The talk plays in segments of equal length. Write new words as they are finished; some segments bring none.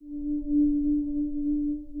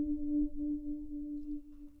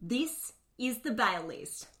This is the bail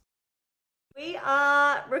list. We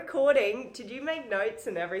are recording. Did you make notes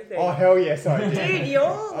and everything? Oh, hell yes, I did. Dude,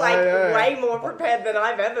 you're way more prepared than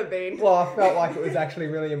I've ever been. Well, I felt like it was actually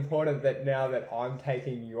really important that now that I'm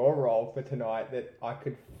taking your role for tonight, that I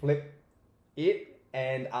could flip it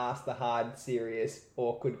and ask the hard, serious,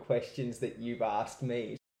 awkward questions that you've asked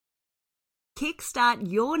me.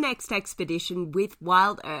 Kickstart your next expedition with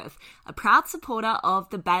Wild Earth, a proud supporter of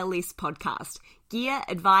the Bail List podcast. Gear,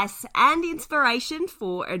 advice, and inspiration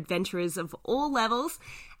for adventurers of all levels.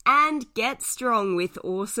 And get strong with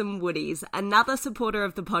awesome woodies, another supporter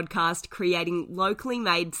of the podcast, creating locally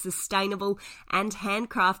made, sustainable, and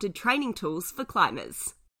handcrafted training tools for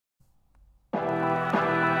climbers.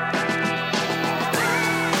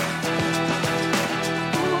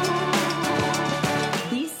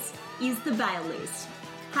 This is the Bail List.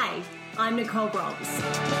 Hey, I'm Nicole Rowles.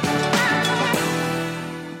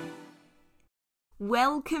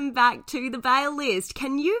 Welcome back to the Bail List.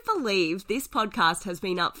 Can you believe this podcast has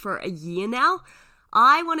been up for a year now?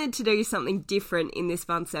 I wanted to do something different in this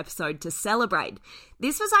month's episode to celebrate.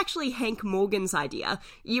 This was actually Henk Morgans' idea.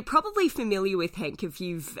 You're probably familiar with Henk if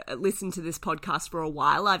you've listened to this podcast for a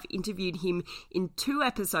while. I've interviewed him in 2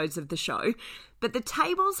 episodes of the show. But the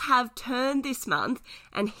tables have turned this month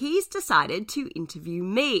and he's decided to interview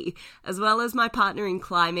me, as well as my partner in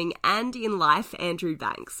climbing and in life, Andrew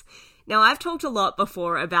Banks. Now, I've talked a lot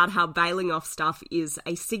before about how bailing off stuff is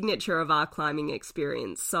a signature of our climbing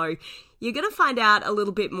experience, so you're going to find out a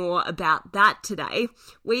little bit more about that today.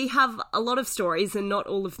 We have a lot of stories and not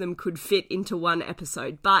all of them could fit into one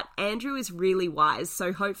episode, but Andrew is really wise,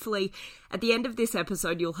 so hopefully at the end of this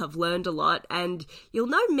episode you'll have learned a lot and you'll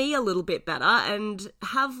know me a little bit better and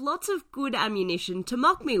have lots of good ammunition to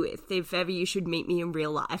mock me with if ever you should meet me in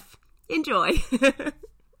real life. Enjoy!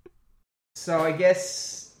 So I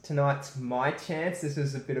guess tonight's my chance. This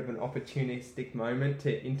is a bit of an opportunistic moment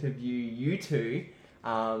to interview you two,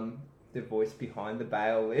 the voice behind the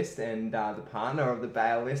Bail List and the partner of the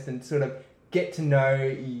Bail List, and sort of get to know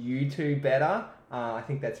you two better. I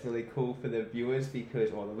think that's really cool for the viewers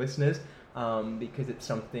or the listeners, because it's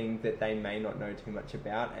something that they may not know too much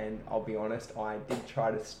about. And I'll be honest, I did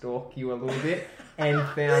try to stalk you a little bit and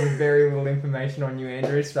found very little information on you,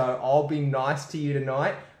 Andrew. So I'll be nice to you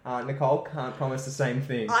tonight. Nicole, can't promise the same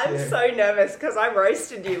thing. I'm so nervous because I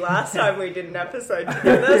roasted you last time we did an episode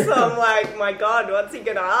together, so I'm like, my God, what's he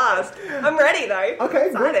going to ask? I'm ready though. Okay,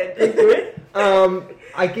 excited. Good.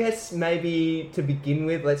 I guess maybe to begin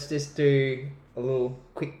with, let's just do a little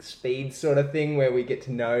quick speed sort of thing where we get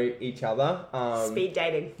to know each other. Speed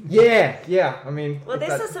dating. Yeah. I mean, well,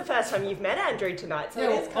 this is the first time you've met Andrew tonight, so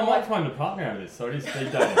it is I might find a partner out of this, so it is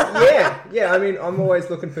speed dating. Yeah. I mean, I'm always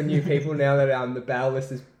looking for new people now that the Bail List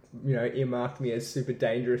has, earmarked me as super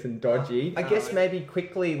dangerous and dodgy. I guess maybe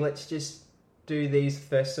quickly, let's just do these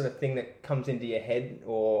first sort of thing that comes into your head,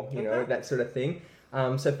 or that sort of thing.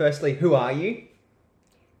 So, firstly, who are you?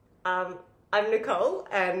 I'm Nicole,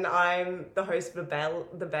 and I'm the host of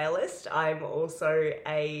the Bail List. I'm also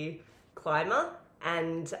a climber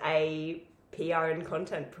and a PR and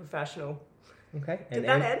content professional. Okay. Did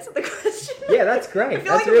that answer the question? Yeah, that's great. I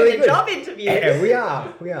feel that's like really I'm in good. a job interview. Yeah,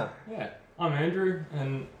 we are. Yeah, I'm Andrew,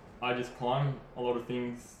 and I just climb a lot of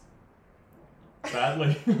things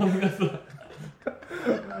badly. I think that's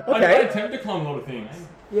I attempt to climb a lot of things.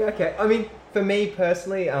 Yeah, okay. I mean, for me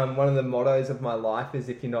personally, one of the mottos of my life is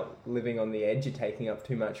if you're not living on the edge, you're taking up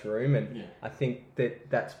too much room. And I think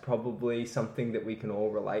that that's probably something that we can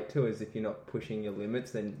all relate to, is if you're not pushing your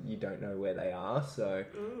limits, then you don't know where they are. So,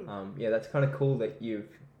 that's kind of cool that you've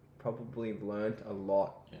probably learnt a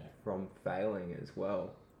lot from failing as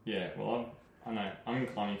well. Yeah, well, I know. I'm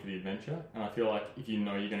climbing for the adventure, and I feel like if you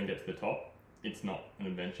know you're going to get to the top, it's not an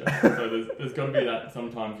adventure. So there's got to be that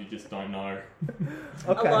sometimes you just don't know.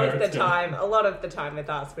 Okay. A lot of the time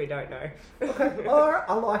with us, we don't know. Okay, alright,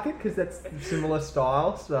 I like it because that's similar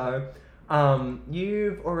style. So,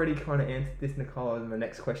 you've already kind of answered this, Nicole, and the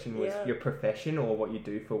next question was your profession or what you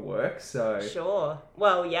do for work. So Sure.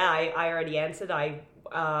 Well, yeah, I already answered. I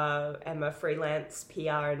am a freelance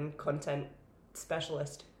PR and content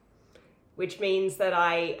specialist, which means that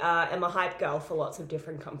I am a hype girl for lots of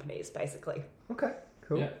different companies, basically. Okay,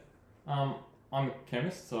 cool. Yeah. I'm a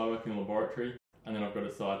chemist, so I work in a laboratory, and then I've got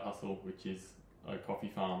a side hustle, which is a coffee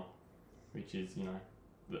farm, which is,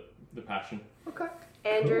 the passion. Okay.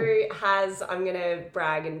 Andrew has, I'm going to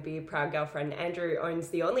brag and be a proud girlfriend, Andrew owns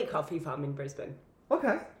the only coffee farm in Brisbane.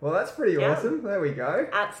 Okay, well that's pretty awesome. There we go.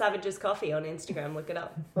 At Savage's Coffee on Instagram, look it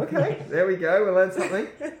up. Okay, there we go. We learned something.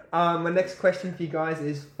 My next question for you guys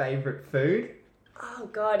is favourite food. Oh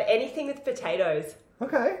God, anything with potatoes.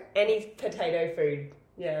 Okay. Any potato food.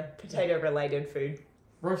 Yeah, potato-related food.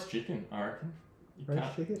 Roast chicken, I reckon.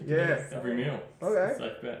 Roast chicken? You can Yeah. eat every meal. Okay.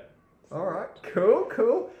 Safe bet. All right,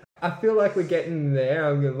 cool. I feel like we're getting there.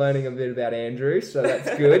 I'm learning a bit about Andrew, so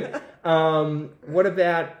that's good. What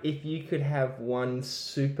about if you could have one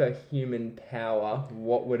superhuman power,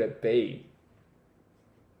 what would it be?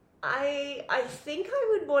 I think I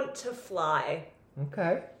would want to fly.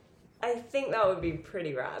 Okay. I think that would be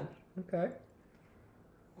pretty rad. Okay.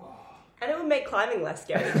 And it would make climbing less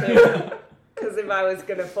scary too. Because if I was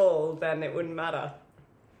going to fall, then it wouldn't matter.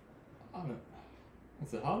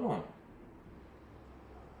 That's a hard one.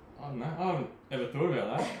 I don't know. I haven't ever thought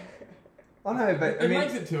about that. I know, but It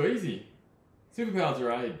makes it too easy. Superpowers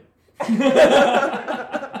are aid.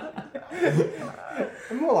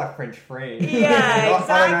 I'm more like French free. Yeah,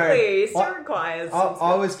 exactly. I Still requires.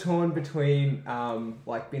 I was torn between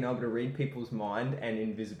like being able to read people's mind and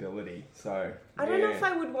invisibility. So I don't know if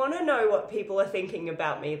I would want to know what people are thinking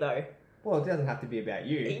about me though. Well, it doesn't have to be about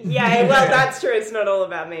you. Yeah, well, that's true. It's not all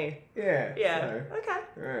about me. Yeah. Yeah. So, Okay.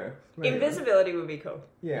 yeah. Maybe. Invisibility would be cool.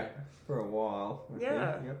 Yeah. For a while. I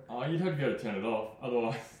Yeah. think. Yep. Oh, you'd have to be able to turn it off.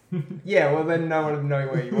 Otherwise... Yeah, well then no one would know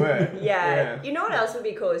where you were. Yeah. You know what else would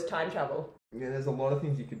be cool is time travel. Yeah, there's a lot of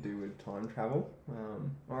things you could do with time travel.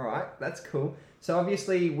 Alright, that's cool. So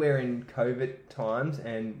obviously we're in COVID times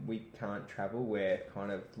and we can't travel. We're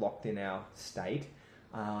kind of locked in our state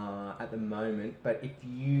at the moment. But if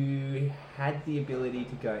you had the ability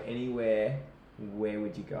to go anywhere, where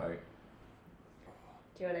would you go?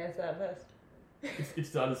 Do you want to answer that first? It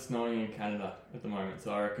started snowing in Canada at the moment,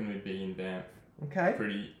 so I reckon we'd be in Banff Okay.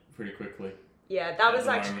 pretty quickly. Yeah, that was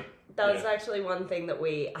the actually moment. was actually one thing that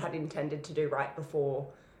we had intended to do right before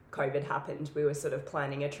COVID happened. We were sort of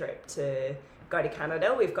planning a trip to go to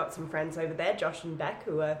Canada. We've got some friends over there, Josh and Beck,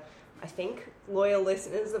 who are, I think, loyal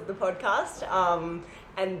listeners of the podcast.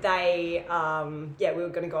 And they, we were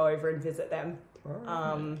going to go over and visit them.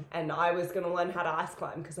 And I was going to learn how to ice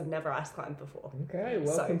climb because I've never ice climbed before. Okay,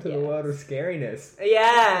 welcome to the world of scariness.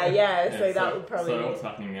 Yeah. So that would probably. So what's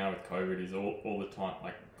happening now with COVID is all the time,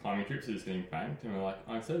 like climbing trips are just getting banked, and we're like,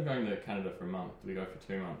 instead of going to Canada for a month, do we go for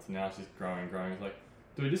 2 months? And now it's just growing. It's like,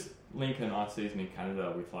 do we just link an ice season in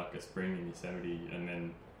Canada with like a spring in Yosemite, and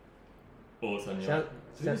then all of a sudden you're like,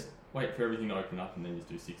 do we just wait for everything to open up and then just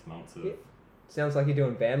do 6 months of. Sounds like you're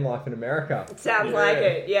doing van life in America. It sounds like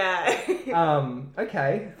it, yeah.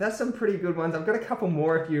 Okay, that's some pretty good ones. I've got a couple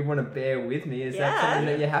more if you want to bear with me. Is that something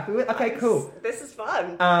that you're happy with? Okay, cool. This is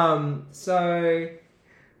fun. So,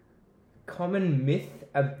 common myth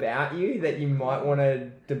about you that you might want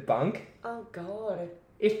to debunk? Oh, God.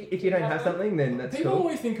 If you don't have something, then that's People cool.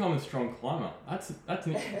 always think I'm a strong climber. I've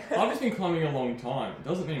just been climbing a long time. It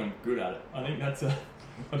doesn't mean I'm good at it. I think that's a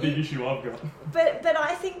big issue I've got. But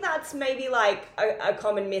I think that's maybe like a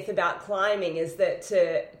common myth about climbing is that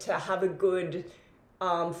to have a good,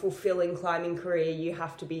 fulfilling climbing career, you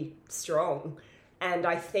have to be strong. And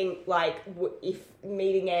I think like if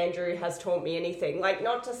meeting Andrew has taught me anything, like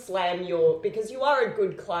not to slam because you are a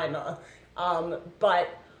good climber, but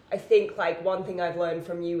I think like one thing I've learned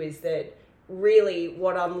from you is that really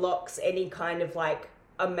what unlocks any kind of like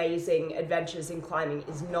amazing adventures in climbing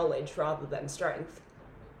is knowledge rather than strength.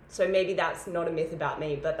 So maybe that's not a myth about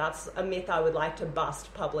me, but that's a myth I would like to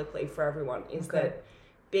bust publicly for everyone, is that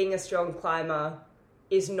being a strong climber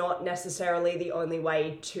is not necessarily the only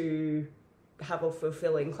way to have a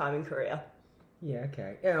fulfilling climbing career. Yeah,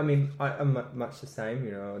 okay. Yeah, I mean, I'm much the same,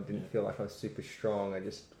 you know. I didn't feel like I was super strong. I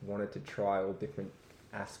just wanted to try all different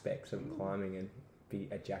aspects of climbing and be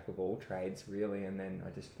a jack of all trades, really. And then I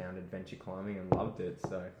just found adventure climbing and loved it.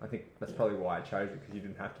 So I think that's probably why I chose it, because you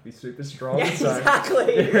didn't have to be super strong. Yeah, so.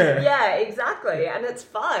 exactly. Yeah, exactly. And it's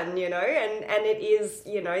fun, you know, and it is,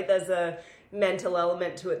 you know, there's a mental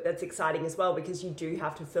element to it that's exciting as well, because you do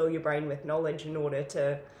have to fill your brain with knowledge in order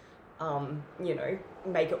to, you know,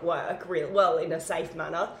 make it work well in a safe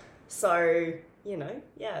manner. So, you know,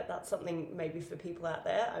 yeah, that's something maybe for people out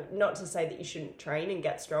there. Not to say that you shouldn't train and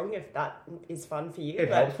get strong if that is fun for you. It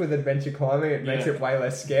helps with adventure climbing. It makes it way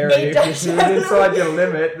less scary. It If you're inside your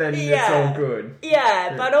limit, then it's all good.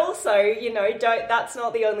 Yeah, but also, you know, that's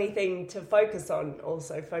not the only thing to focus on.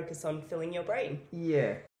 Also focus on filling your brain.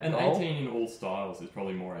 Yeah. And 18 in all styles is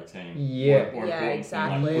probably more 18. Yeah. More Yeah, important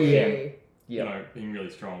exactly. than like Yeah. you know, being really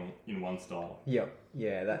strong in one style. Yep.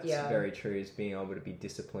 Yeah, that's very true, is being able to be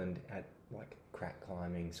disciplined at like crack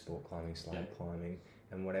climbing, sport climbing, slide climbing,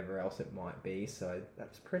 and whatever else it might be. So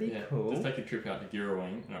that's pretty cool. Just take a trip out to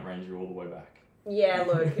Girraween and it range you all the way back. Yeah,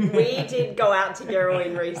 look, we did go out to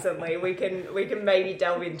Gerwin recently. We can maybe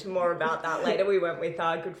delve into more about that later. We went with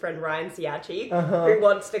our good friend Ryan Siachi, who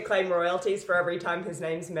wants to claim royalties for every time his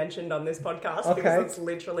name's mentioned on this podcast because it's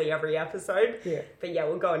literally every episode. Yeah. But yeah,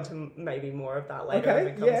 we'll go into maybe more of that later if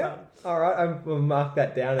it comes up. All right, we'll mark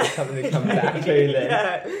that down as something to come back to then.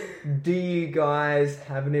 Yeah. Do you guys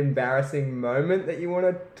have an embarrassing moment that you want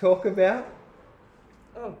to talk about?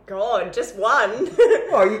 Oh God, just one.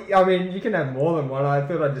 Well, I mean, you can have more than one. I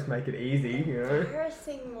thought I'd just make it easy, you know.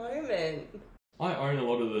 Embarrassing moment. I own a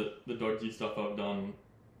lot of the dodgy stuff I've done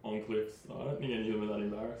on cliffs. So I don't think any of them are that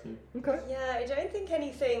embarrassing. Okay. Yeah, I don't think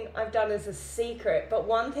anything I've done is a secret, but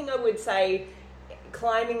one thing I would say,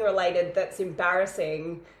 climbing related, that's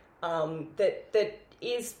embarrassing, that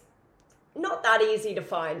is not that easy to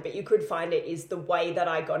find, but you could find it, is the way that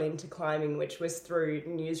I got into climbing, which was through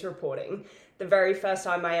news reporting. The very first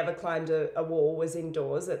time I ever climbed a wall was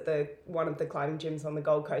indoors at one of the climbing gyms on the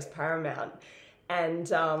Gold Coast Paramount. And,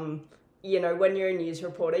 you know, when you're a news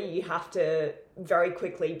reporter, you have to very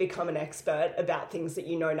quickly become an expert about things that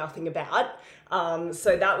you know nothing about.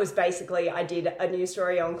 So that was basically, I did a news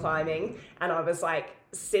story on climbing, and I was like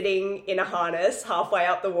sitting in a harness halfway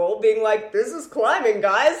up the wall being like, this is climbing,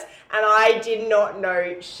 guys. And I did not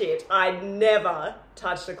know shit. I'd never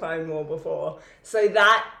touched a climbing wall before. So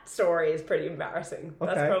that story is pretty embarrassing.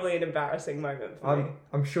 Okay. That's probably an embarrassing moment for me.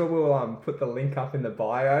 I'm sure we'll put the link up in the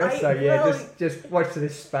bio. Just watch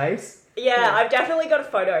this space. Yeah, I've definitely got a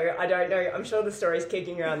photo. I don't know. I'm sure the story's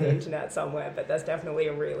kicking around the internet somewhere, but there's definitely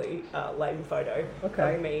a really lame photo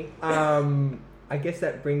of me. I guess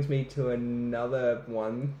that brings me to another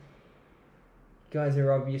one. You guys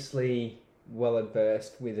are obviously well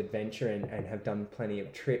adversed with adventure and have done plenty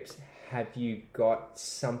of trips. Have you got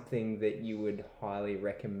something that you would highly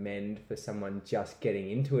recommend for someone just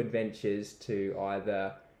getting into adventures, to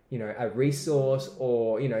either, you know, a resource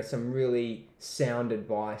or, you know, some really sound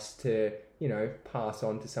advice to, you know, pass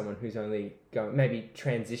on to someone who's only maybe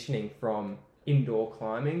transitioning from indoor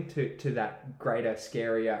climbing to that greater,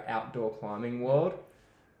 scarier outdoor climbing world?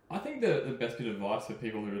 I think the best bit of advice for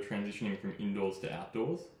people who are transitioning from indoors to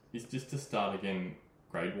outdoors is just to start again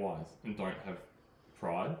grade-wise and don't have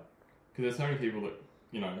pride. Because there's so many people that,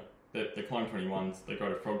 you know, they climb 21s, they go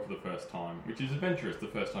to Frog for the first time, which is adventurous the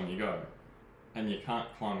first time you go. And you can't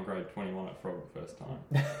climb a grade 21 at Frog the first time.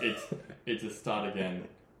 It's a start again,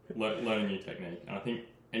 learn a new technique. And I think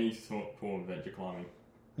any form of adventure climbing,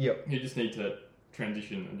 you just need to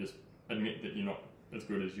transition and just admit that you're not as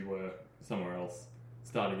good as you were somewhere else.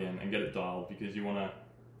 Start again and get it dialed, because you want to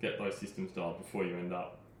get those systems dialed before you end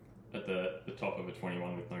up at the top of a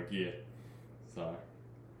 21 with no gear. So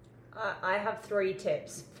I have 3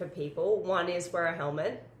 tips for people. 1 is wear a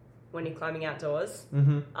helmet when you're climbing outdoors.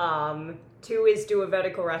 2 is do a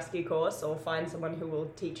vertical rescue course, or find someone who will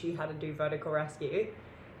teach you how to do vertical rescue.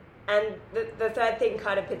 And the third thing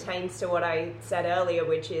kind of pertains to what I said earlier,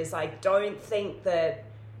 which is, I don't think that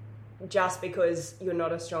just because you're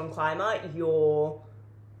not a strong climber, you're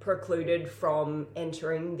precluded from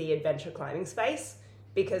entering the adventure climbing space,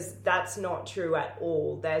 because that's not true at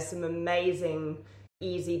all. There's some amazing,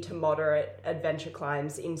 easy to moderate adventure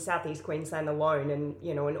climbs in Southeast Queensland alone, and,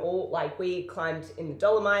 you know, and all, like, we climbed in the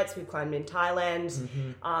Dolomites, we've climbed in Thailand,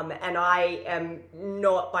 and I am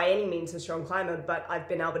not by any means a strong climber, but I've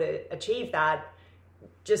been able to achieve that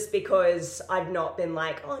just because I've not been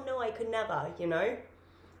like, oh no, I could never, you know.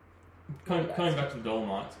 Coming back to the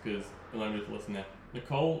Dolomites, because I learned a lesson there.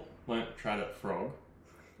 Nicole learnt trad at Frog,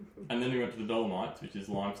 and then we went to the Dolomites, which is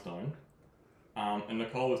limestone, and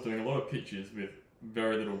Nicole was doing a lot of pitches with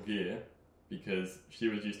very little gear, because she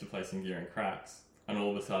was used to placing gear in cracks, and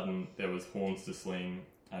all of a sudden there was horns to sling,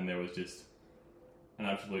 and there was just an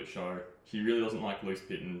absolute show. She really doesn't like loose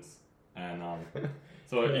pittons, and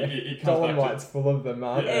so it comes Dolomites back to, full of them,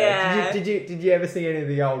 aren't they? Yeah. Did you ever see any of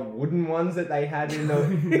the old wooden ones that they had in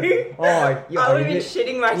the? I would have been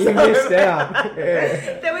shitting myself. You missed out.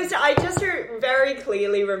 Yeah. I just very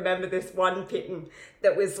clearly remember this one pitten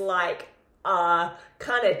that was like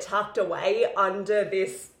kind of tucked away under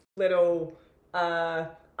this little I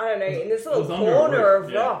don't know, in this little corner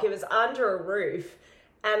of rock. It was under a roof.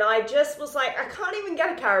 And I just was like, I can't even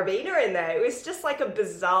get a carabiner in there. It was just like a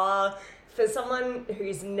bizarre, for someone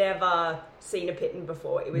who's never seen a pitten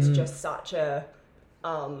before, it was just such a...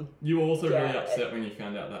 you were also really upset when you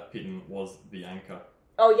found out that pitten was the anchor.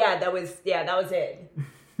 Oh yeah, that was it.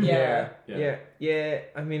 Yeah.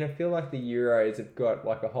 I mean, I feel like the Euros have got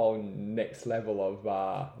like a whole next level of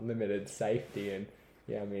limited safety, and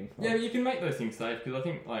you can make those things safe, because I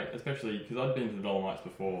think, like, especially because I'd been to the Dolomites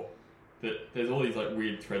before, that there's all these like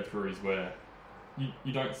weird thread throughs where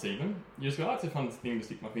you don't see them. You just go, oh, it's a fun thing to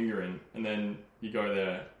stick my finger in, and then you go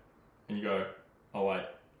there and you go, oh wait,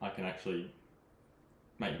 I can actually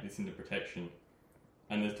make this into protection.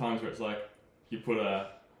 And there's times where it's like you put a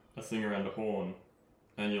sling around a horn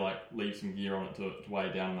and then you like leave some gear on it to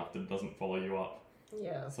weigh down enough that it doesn't follow you up.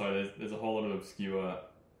 Yeah. So there's a whole lot of obscure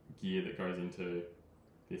gear that goes into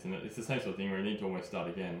this, and it's the same sort of thing where you need to almost start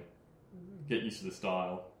again, get used to the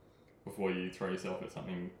style before you throw yourself at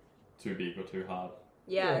something too big or too hard.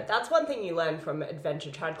 Yeah, that's one thing you learn from adventure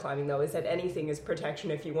trad climbing, though, is that anything is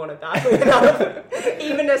protection if you want it badly enough.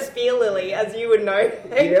 Even a spear lily, as you would know,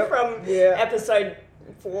 Hank, from episode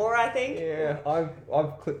 4, I think. Yeah,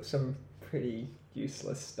 I've clipped some pretty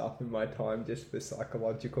useless stuff in my time just for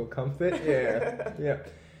psychological comfort. Yeah.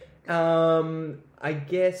 I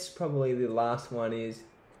guess probably the last one is,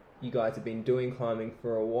 you guys have been doing climbing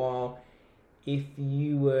for a while. If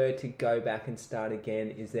you were to go back and start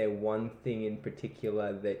again, is there one thing in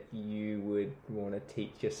particular that you would want to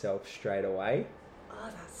teach yourself straight away?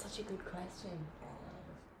 Oh, that's such a good question.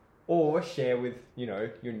 Or share with,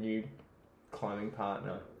 your new climbing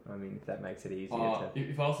partner. I mean, if that makes it easier to...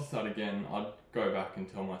 If I was to start again, I'd go back and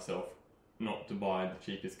tell myself not to buy the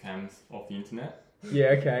cheapest cams off the internet. Yeah,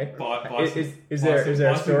 okay. Is there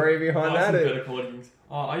a story behind that? Better quality things.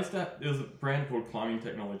 There was a brand called Climbing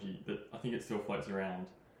Technology that I think it still floats around,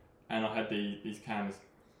 and I had these cams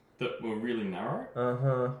that were really narrow.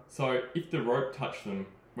 Uh-huh. So if the rope touched them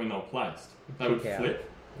when they were placed, they would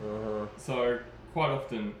flip. Uh-huh. So quite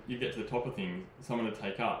often you get to the top of things, someone would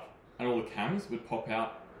take up, and all the cams would pop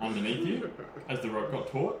out underneath you as the rope got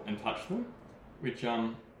taut and touched them, which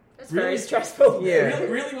it's very stressful. Yeah,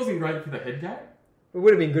 really wasn't great for the head game. It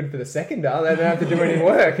would have been good for the seconder. They don't have to do any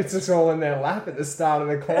work. It's just all in their lap at the start of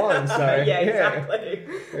the climb. So Exactly.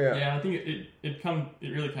 Yeah, I think it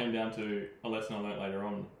really came down to a lesson I learnt later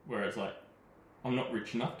on, where it's like, I'm not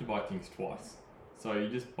rich enough to buy things twice. So you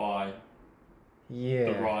just buy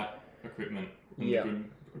the right equipment and the good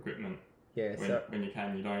equipment when you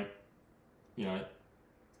can. You don't,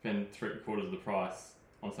 spend 3/4 of the price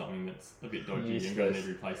on something that's a bit dodgy and going to need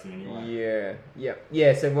replacing anyway.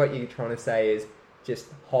 Yeah. So what you're trying to say is just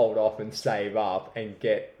hold off and save up and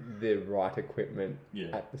get the right equipment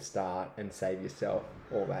at the start and save yourself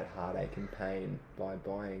all that heartache and pain by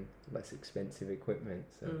buying less expensive equipment.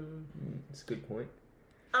 So it's a good point.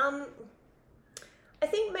 I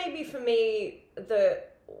think maybe for me,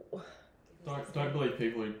 Don't believe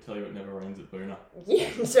people who tell you it never rains at Boona. Yeah,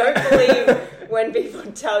 don't believe when people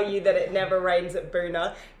tell you that it never rains at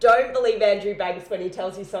Boona. Don't believe Andrew Banks when he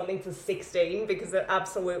tells you something's a 16, because it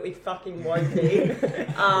absolutely fucking won't be.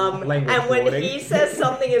 And when he says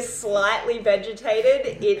something is slightly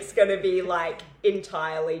vegetated, it's going to be like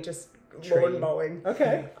entirely just lawn mowing.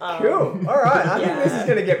 Okay, cool. All right, I think this is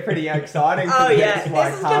going to get pretty exciting for the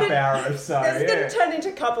next half hour or so. This is going to turn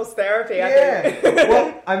into couples therapy, I think.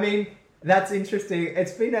 Well, I mean... That's interesting.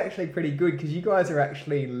 It's been actually pretty good because you guys are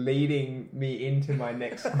actually leading me into my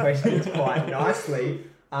next questions quite nicely.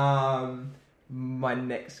 My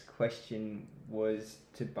next question was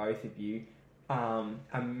to both of you.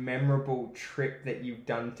 A memorable trip that you've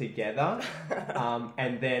done together.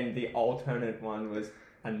 And then the alternate one was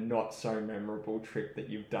a not so memorable trip that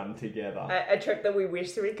you've done together. A trip that we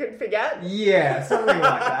wish we could forget? Yeah, something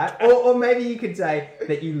like that. Or maybe you could say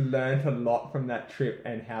that you learnt a lot from that trip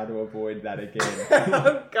and how to avoid that again.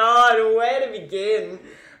 Oh God, where to begin?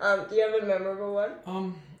 Do you have a memorable one?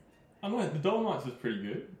 I don't know, the Dolomites was pretty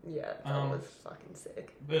good. Yeah, that was fucking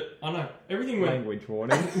sick. But I know, everything went... Language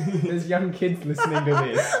warning. There's young kids listening to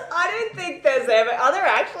this. I don't think there's ever... Are there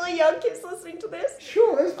actually young kids listening to this?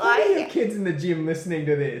 Sure, there's plenty of kids in the gym listening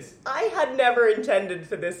to this. I had never intended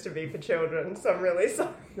for this to be for children, so I'm really sorry.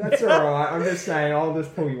 That's alright, I'm just saying, I'll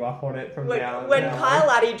just pull you up on it from now on. When Kyle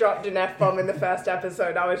Addy dropped an F-bomb in the first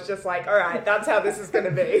episode, I was just like, alright, that's how this is going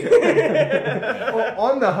to be. Well,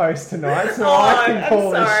 I'm the host tonight, so I can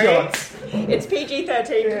call the shots. It's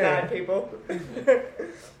PG-13 tonight, people.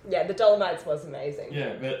 Yeah, the Dolomites was amazing.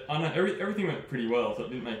 Yeah, but I know everything went pretty well, so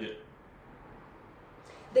it didn't make it...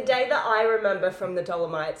 The day that I remember from the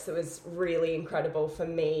Dolomites that was really incredible for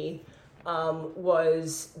me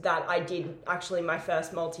was that I did actually my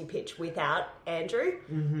first multi-pitch without Andrew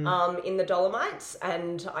in the Dolomites,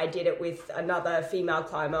 and I did it with another female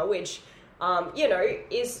climber, which,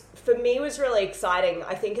 is, for me, was really exciting.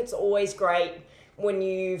 I think it's always great when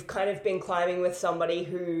you've kind of been climbing with somebody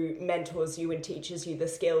who mentors you and teaches you the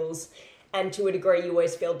skills, and to a degree you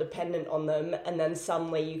always feel dependent on them, and then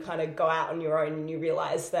suddenly you kind of go out on your own and you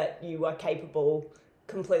realise that you are capable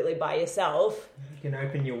completely by yourself. You can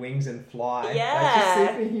open your wings and fly. Yeah. That's your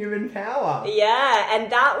superhuman power. Yeah,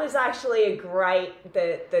 and that was actually a great,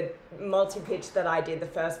 the multi-pitch that I did, the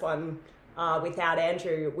first one without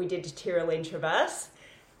Andrew, we did Tyrolean Traverse,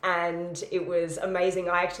 and it was amazing.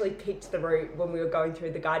 I actually picked the route when we were going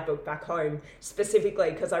through the guidebook back home,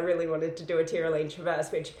 specifically because I really wanted to do a Tyrolean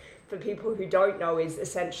Traverse, which for people who don't know is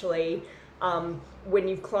essentially when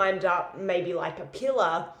you've climbed up maybe like a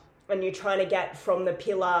pillar and you're trying to get from the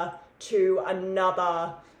pillar to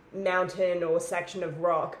another mountain or section of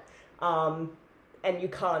rock, and you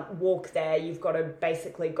can't walk there, you've got to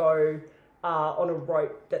basically go on a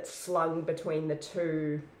rope that's slung between the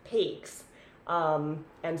two peaks.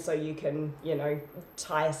 And so you can,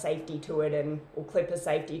 tie a safety to it or clip a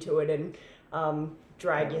safety to it and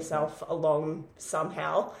drag yourself along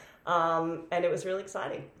somehow. And it was really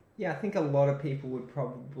exciting. Yeah, I think a lot of people would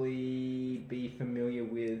probably be familiar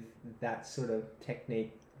with that sort of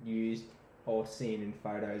technique used or seen in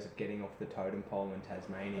photos of getting off the totem pole in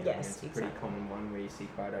Tasmania. Yes, it's a exactly. pretty common one where you see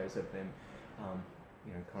photos of them,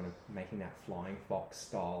 kind of making that flying fox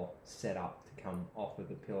style setup to come off of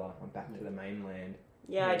the pillar and back to the mainland.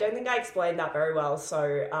 Yeah, I don't think I explained that very well,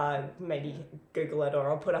 so maybe Google it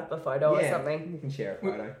or I'll put up a photo or something. You can share a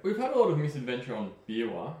photo. We've had a lot of misadventure on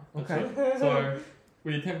Biwa. Okay. So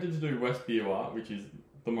we attempted to do West Biwa, which is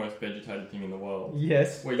the most vegetated thing in the world.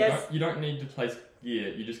 Yes. Where Yes. you don't need to place gear,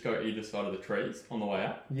 you just go either side of the trees on the way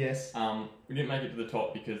up. Yes. We didn't make it to the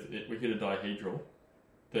top because we hit a dihedral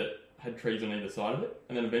that had trees on either side of it,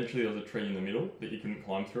 and then eventually there was a tree in the middle that you couldn't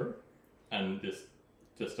climb through, and just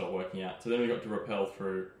stopped working out. So then we got to rappel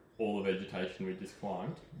through all the vegetation we just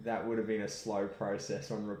climbed. That would have been a slow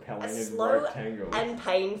process on rappelling and Slow rope tangles. and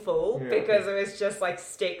painful because it was just like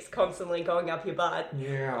sticks constantly going up your butt.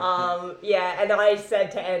 Yeah. And I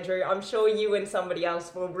said to Andrew, I'm sure you and somebody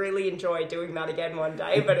else will really enjoy doing that again one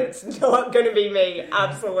day, but it's not going to be me.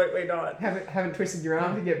 Absolutely not. Haven't twisted your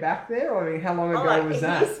arm to get back there? I mean, how long ago was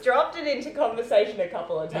that? He's dropped it into conversation a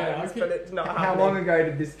couple of times, but it's not happening. How long ago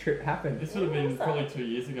did this trip happen? This would have been probably 2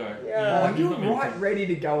 years ago. Yeah. Oh, you're right, ready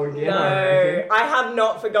to go again. No, I reckon. I have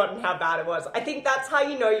not forgotten how bad it was. I think that's how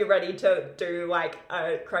you know you're ready to do like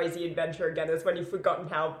a crazy adventure again, is when you've forgotten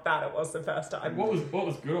how bad it was the first time. What was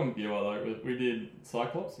good on Biwa though was we did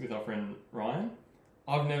Cyclops with our friend Ryan.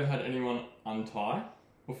 I've never had anyone untie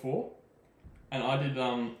before, and I did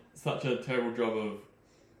such a terrible job of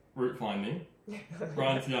route finding.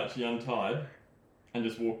 Ryan actually untied and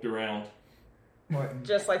just walked around.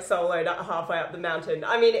 Just like soloed up halfway up the mountain.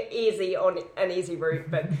 I mean, easy on an easy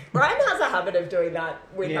route, but Ryan has a habit of doing that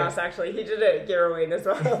with us, actually. He did it at Girraween as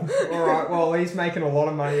well. Alright, well, he's making a lot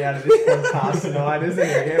of money out of this podcast tonight, isn't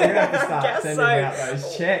he? Yeah, we're going to have to start sending out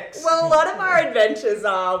those checks. Well, a lot of our adventures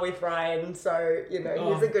are with Ryan, so, he's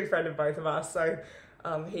a good friend of both of us. So,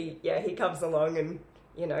 he comes along and,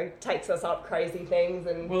 takes us up crazy things.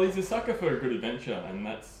 And well, he's a sucker for a good adventure, and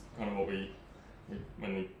that's kind of what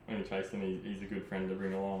when we chase him, he's a good friend to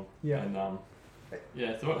bring along. Yeah. And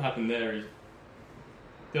so what happened there is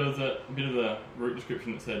there was a bit of the route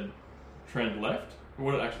description that said trend left, but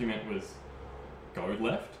what it actually meant was go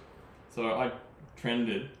left. So I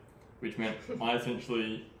trended, which meant I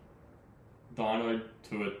essentially dynoed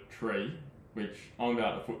to a tree, which I'm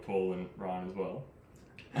about a foot taller than Ryan as well.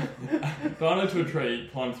 Dynoed to a tree,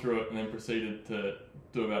 climbed through it, and then proceeded to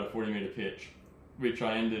do about a 40-metre pitch, which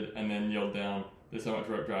I ended and then yelled down, "There's so much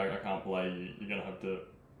rope drag, I can't belay you. You're going to have to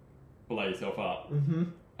belay yourself up." Mm-hmm.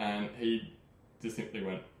 And he just simply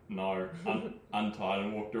went, "No," untied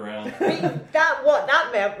and walked around. what that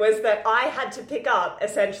meant was that I had to pick up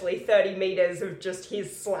essentially 30 metres of just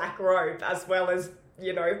his slack rope, as well as,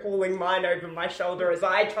 hauling mine over my shoulder as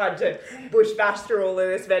I tried to bush bash through all of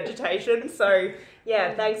this vegetation. So,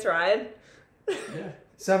 yeah, thanks, Ryan. Yeah.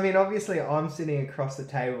 So, I mean, obviously I'm sitting across the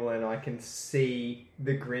table and I can see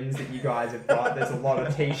the grins that you guys have got. There's a lot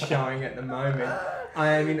of teeth showing at the moment.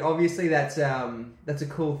 I mean, obviously that's a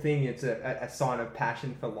cool thing. It's a sign of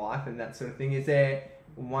passion for life and that sort of thing. Is there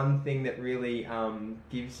one thing that really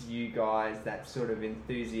gives you guys that sort of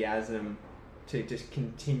enthusiasm to just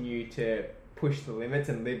continue to push the limits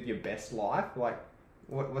and live your best life? Like,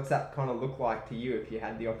 what's that kind of look like to you if you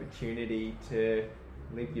had the opportunity to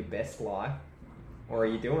live your best life? Or are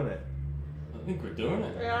you doing it? I think we're doing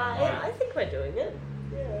it. Yeah, I think we're doing it.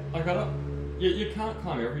 Yeah. You can't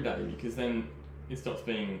climb every day because then it stops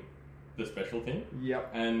being the special thing.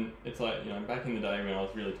 Yep. And it's like, back in the day when I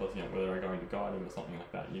was really tossing up whether I go into guiding or something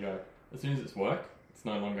like that, you go, as soon as it's work, it's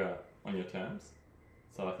no longer on your terms.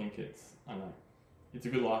 So I think it's a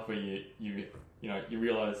good life where you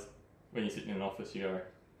realise when you're sitting in an office, you go,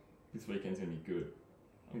 this weekend's going to be good.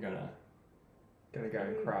 I'm going to Gonna go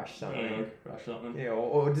and crush something. Yeah, crush something. Yeah,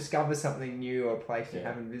 or discover something new or a place you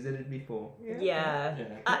haven't visited before. Yeah.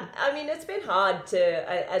 Yeah. I mean, it's been hard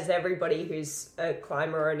to, as everybody who's a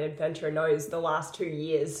climber or an adventurer knows, the last 2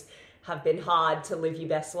 years have been hard to live your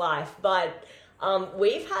best life. But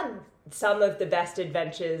we've had some of the best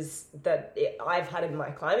adventures that I've had in my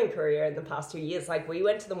climbing career in the past 2 years. Like, we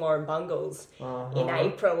went to the Warrumbungles in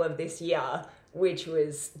April of this year, which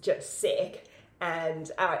was just sick. And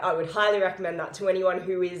I would highly recommend that to anyone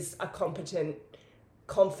who is a confident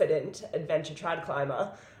adventure trad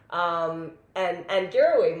climber. And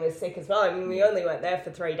Girraween was sick as well. I mean, we only went there for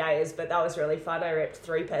 3 days, but that was really fun. I ripped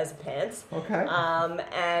 3 pairs of pants. Okay.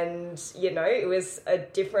 And, you know, it was a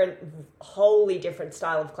wholly different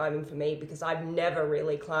style of climbing for me because I've never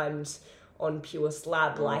really climbed on pure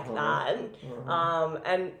slab like that.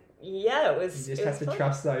 And yeah, it was. You just have to fun.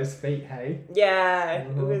 trust those feet, hey? Yeah,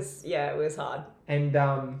 it was hard. And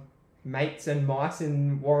mates and mice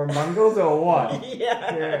in Warrumbungles or what?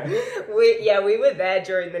 Yeah. We were there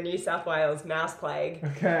during the New South Wales mouse plague.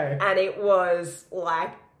 Okay. And it was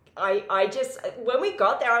like, I just, when we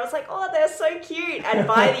got there, I was like, oh, they're so cute. And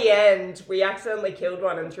by the end, we accidentally killed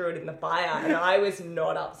one and threw it in the fire. And I was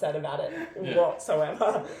not upset about it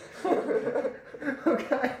whatsoever.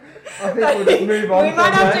 Okay. I think we'll just move on. We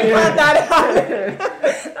might have to cut that out.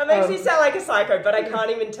 That makes me sound like a psycho, but I can't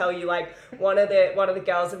even tell you. Like, one of the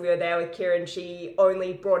girls that we were there with, Kieran, she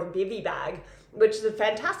only brought a bivvy bag, which is a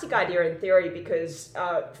fantastic idea in theory because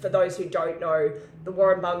for those who don't know, the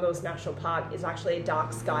Warrumbungles National Park is actually a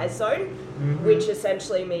dark sky zone, which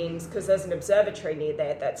essentially means, because there's an observatory near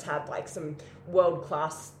there that's had like some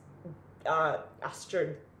world-class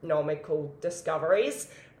astronomical discoveries.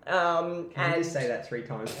 Can you just say that 3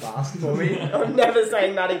 times fast for me? I'm never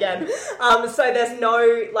saying that again. So there's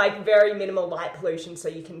no, like, very minimal light pollution, so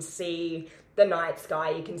you can see the night sky,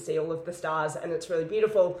 you can see all of the stars, and it's really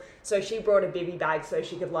beautiful. So she brought a bivvy bag so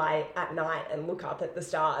she could lie at night and look up at the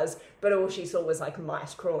stars, but all she saw was, like,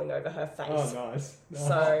 mice crawling over her face. Oh, nice.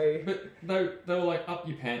 So... But they were, like, up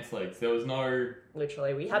your pants legs. There was no...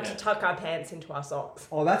 Literally, we had to tuck our pants into our socks.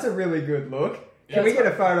 Oh, that's a really good look. Can we get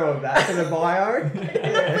a photo of that for the bio?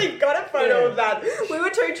 We've got a photo of that. We were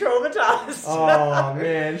too traumatized. Oh,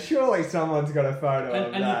 man. Surely someone's got a photo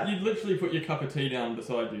of that. And you'd literally put your cup of tea down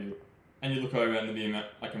beside you, and you look over and there'd be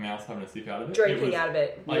like a mouse having a sip out of it. Drinking out of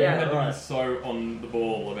it. Like, you had to be so on the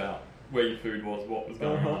ball about where your food was, what was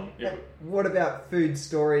going on. What about food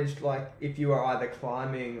storage, like if you were either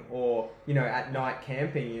climbing or, you know, at night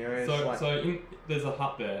camping, you know? There's a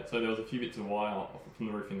hut there, so there was a few bits of wire from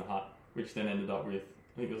the roof in the hut, which then ended up with,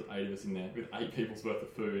 I think there was 8 of us in there, with 8 people's worth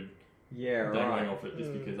of food dangling off it,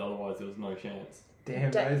 just because otherwise there was no chance.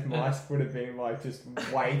 Damn, those mice would have been like just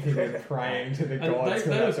waiting and praying to the gods.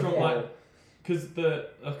 They were strong, like, because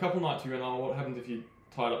a couple of nights we went, what happens if you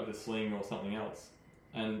tied up with a sling or something else?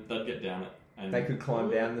 And they'd get down it. And they could climb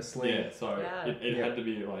down the sling. Yeah, so it had to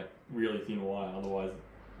be like really thin wire, otherwise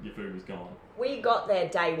your food was gone. We got there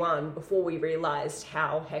day one before we realised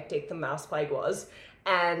how hectic the mouse plague was.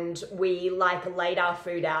 And we laid our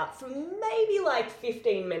food out for maybe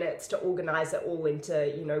 15 minutes to organise it all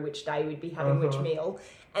into, you know, which day we'd be having which meal.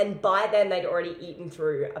 And by then they'd already eaten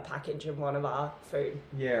through a package of one of our food.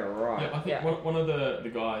 Yeah, right. Yeah, I think one of the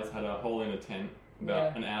guys had a hole in a tent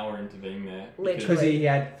about an hour into being there. Because he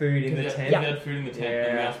had food in the tent? He had food in the tent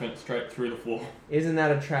and the mouse went straight through the floor. Isn't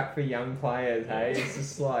that a trap for young players, hey? It's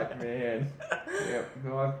just like, man. Yeah,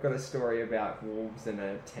 well, I've got a story about wolves in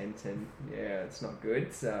a tent and it's not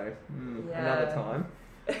good, so another time.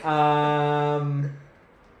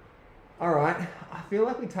 Alright, I feel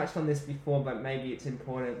like we touched on this before, but maybe it's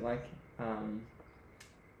important,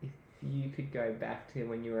 if you could go back to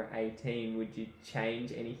when you were 18, would you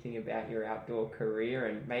change anything about your outdoor career?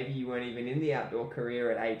 And maybe you weren't even in the outdoor career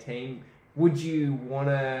at 18. Would you want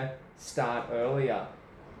to start earlier?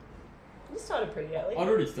 You started pretty early. I'd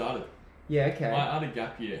already started. Yeah, okay. I had a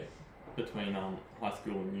gap year between high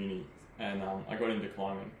school and uni, and I got into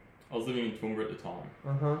climbing. I was living in Toowoomba at the time,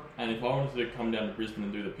 and if I wanted to come down to Brisbane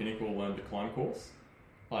and do the Pinnacle Learn to Climb course,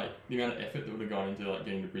 the amount of effort that would have gone into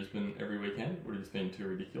getting to Brisbane every weekend would have just been too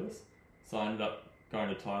ridiculous. So I ended up going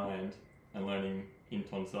to Thailand and learning in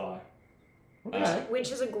Tonsai. Okay. Which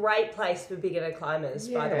is a great place for beginner climbers,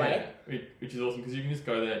 by the way. Yeah, which is awesome because you can just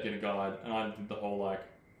go there, get a guide, and I did the whole learn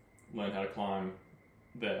how to climb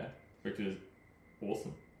there, which is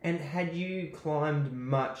awesome. And had you climbed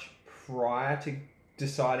much prior to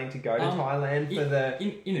deciding to go to Thailand for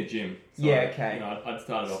in a gym? So, okay. You know, I'd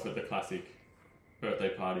started off at the classic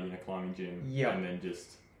birthday party in a climbing gym, and then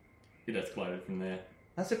just it escalated from there.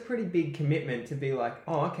 that's a pretty big commitment to be like,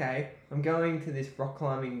 oh, okay, I'm going to this rock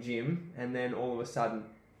climbing gym, and then all of a sudden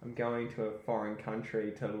I'm going to a foreign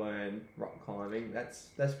country to learn rock climbing. That's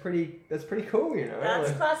pretty cool, you know.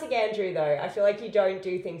 That's classic Andrew, though. I feel like you don't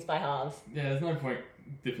do things by halves. Yeah, there's no point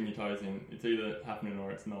dipping your toes in. It's either happening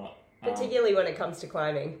or it's not. Particularly when it comes to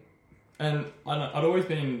climbing. And I'd always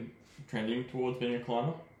been trending towards being a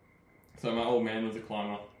climber. So my old man was a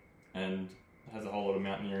climber and has a whole lot of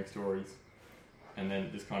mountaineering stories. And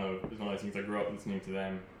then just kind of, it's one of those things I grew up listening to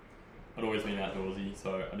them. I'd always been outdoorsy,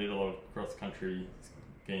 so I did a lot of cross-country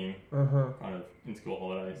skiing, kind of in school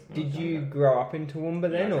holidays. Did you grow up in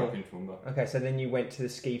Toowoomba then? Yeah, I grew up in Toowoomba. Okay, so then you went to the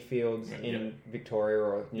ski fields in Victoria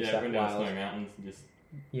or New South Wales? Yeah, went down Snow Mountains and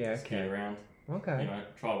just skied around. Okay. You know,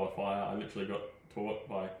 trial by fire. I literally got taught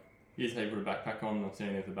by, here's how you put a backpack on, I'm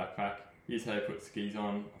standing there with the backpack. Here's how you put skis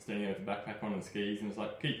on, I'm standing there with the backpack on and skis. And it's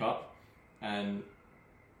like, keep up. And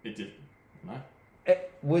it just,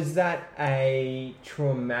 Was that a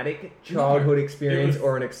traumatic childhood experience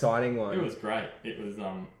or an exciting one? It was great. It was,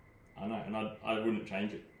 I know, and I wouldn't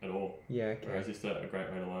change it at all. Yeah, okay. It was just a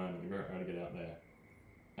great way to learn and a great way to get out there.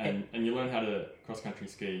 And you learn how to cross-country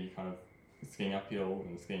ski, kind of skiing uphill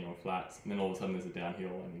and skiing on flats, and then all of a sudden there's a downhill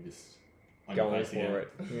and you just on your face again. Going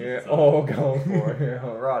for it. Yeah, going for it.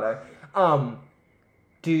 All righto.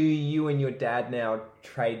 Do you and your dad now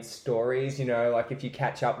trade stories? You know, like if you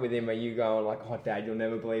catch up with him, are you going like, oh, Dad, you'll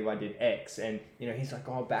never believe I did X? And, you know, he's like,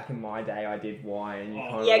 oh, back in my day I did Y. And you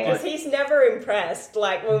kind of because he's never impressed.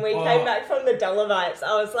 Like when we came back from the Dolomites,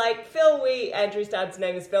 I was like, Phil, Andrew's dad's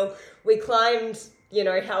name is Phil. We climbed, you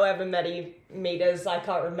know, however many meters, I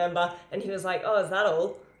can't remember. And he was like, oh, is that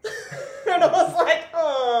all? And I was like,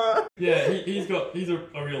 oh. Yeah, he's a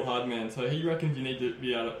real hard man. So he reckons you need to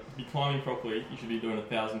be able to be climbing properly. You should be doing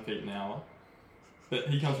 1,000 feet an hour. But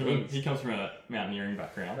he comes from a mountaineering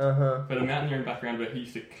background. But a mountaineering background where he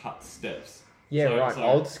used to cut steps. Yeah, so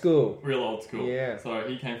old school. Real old school. Yeah. So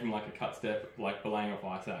he came from like a cut step, like belaying off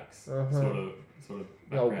ice axe, sort of.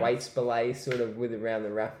 The old weights belay, sort of with around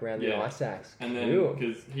the wrap around the ice axe. And then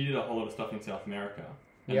because he did a whole lot of stuff in South America,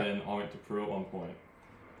 and then I went to Peru at one point.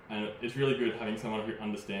 And it's really good having someone who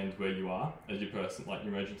understands where you are as your person, like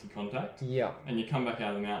your emergency contact. Yeah. And you come back out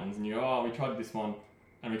of the mountains and you go, oh, we tried this one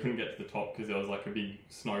and we couldn't get to the top because there was like a big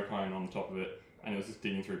snow cone on the top of it and it was just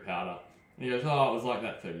digging through powder. And he goes, oh, it was like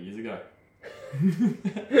that 30 years ago.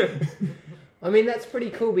 I mean, that's pretty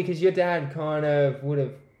cool because your dad kind of would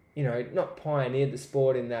have, you know, not pioneered the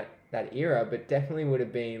sport in that era, but definitely would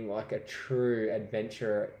have been like a true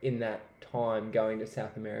adventurer in that time going to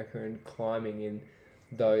South America and climbing in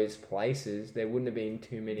those places. There wouldn't have been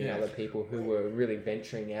too many other people who were really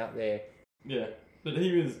venturing out there. Yeah, but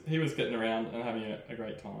he was getting around and having a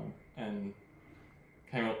great time and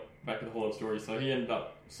came up back with a whole lot of stories. So he ended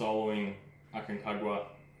up soloing Aconcagua.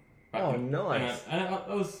 Oh, nice. And it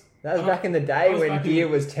was... That was back in the day when gear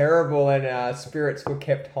was terrible and spirits were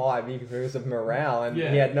kept high because of morale and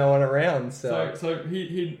he had no one around. So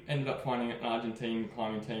he ended up finding an Argentine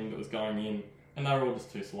climbing team that was going in and they were all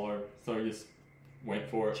just too slow. So he just went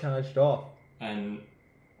for it. Charged off. And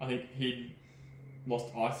I think he'd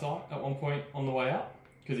lost eyesight at one point on the way out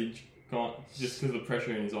because he'd gone, just because of the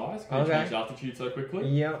pressure in his eyes, because he changed altitude so quickly.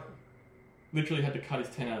 Yeah. Literally had to cut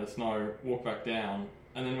his tent out of the snow, walk back down,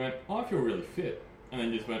 and then went, oh, I feel really fit. And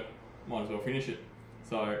then just went, might as well finish it.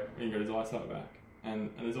 So he got his eyesight back.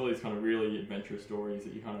 And there's all these kind of really adventurous stories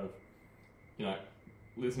that you kind of, you know,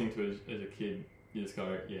 listening to as a kid, you just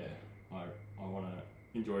go, yeah, I want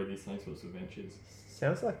to enjoy these same sorts of adventures.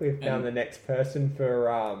 Sounds like we've found the next person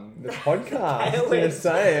for the podcast. Just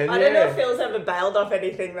saying. I don't know if Phil's ever bailed off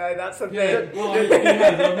anything though, that's the thing. Well, he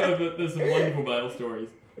has. I've heard that there's some wonderful bail stories.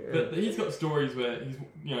 But he's got stories where he's,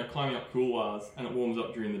 you know, climbing up couloirs and it warms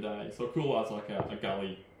up during the day. So a couloir's like a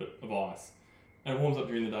gully of ice. And it warms up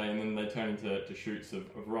during the day and then they turn into chutes of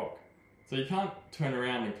rock. So you can't turn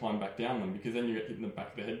around and climb back down them because then you get hit in the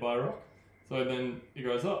back of the head by a rock. So then it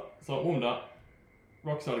goes up. So it warmed up.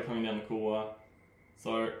 Rock started coming down the couloir.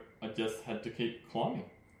 So I just had to keep climbing.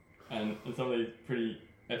 And some of these pretty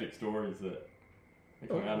epic stories that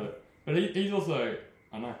come out of it. But he's also,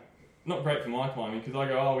 I know, not great for my climbing because I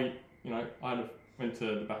go, I went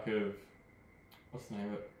to the back of, what's the name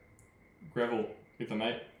of it? Gravel with a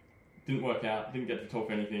mate. Didn't work out, didn't get to talk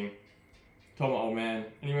anything. Told my old man,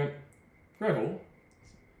 and he went, gravel?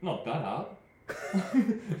 Not that hard.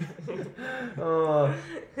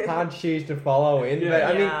 Hard shoes to follow in. But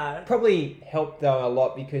I mean, probably helped though a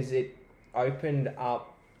lot because it opened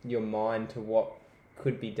up your mind to what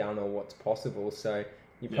could be done or what's possible. So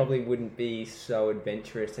you probably wouldn't be so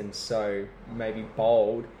adventurous and so maybe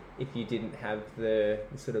bold if you didn't have the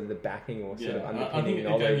sort of the backing or sort of I underpinning think it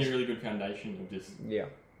knowledge. gave me a really good foundation of just Yeah.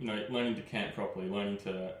 Learning to camp properly, learning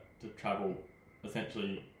to travel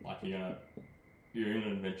essentially like you're in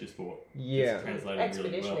an adventure sport. Yeah. Just translating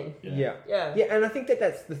really well. Yeah. Yeah. Yeah, and I think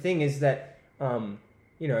that's the thing is that,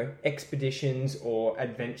 expeditions or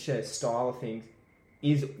adventure style of things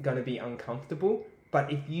is going to be uncomfortable.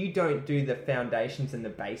 But if you don't do the foundations and the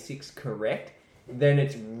basics correct, then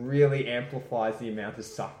it really amplifies the amount of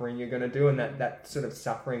suffering you're going to do. And that sort of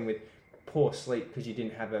suffering with poor sleep because you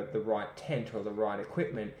didn't have the right tent or the right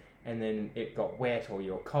equipment, and then it got wet or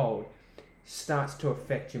you're cold, starts to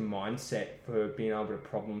affect your mindset for being able to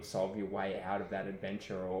problem solve your way out of that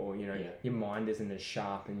adventure, or your mind isn't as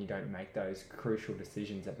sharp and you don't make those crucial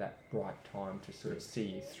decisions at that right time to sort of see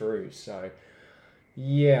you through. So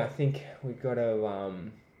I think we've got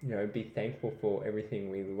to be thankful for everything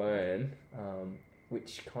we learn,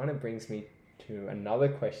 which kind of brings me to another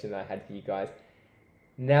question that I had for you guys.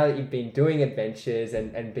 Now that you've been doing adventures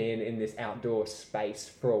and being in this outdoor space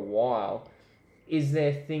for a while, is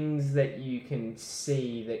there things that you can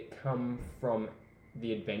see that come from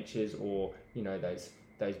the adventures or,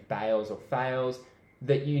 those bails or fails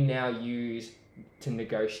that you now use to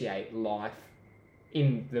negotiate life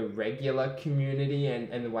in the regular community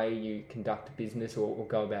and the way you conduct business or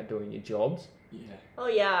go about doing your jobs? Yeah. Oh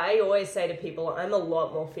yeah, I always say to people, I'm a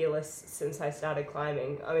lot more fearless since I started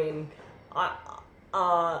climbing. I mean,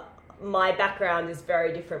 my background is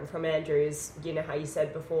very different from Andrew's. You know how you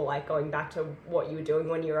said before, like going back to what you were doing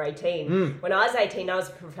when you were 18. When I was 18, I was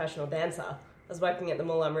a professional dancer. I was working at the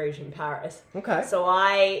Moulin Rouge in Paris. Okay. So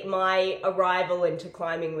my arrival into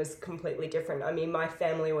climbing was completely different. I mean, my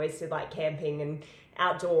family always did like camping and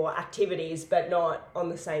outdoor activities, but not on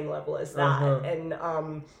the same level as that. And,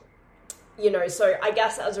 so I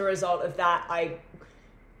guess as a result of that,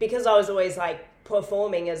 because I was always like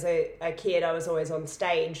performing as a kid, I was always on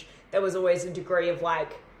stage. There was always a degree of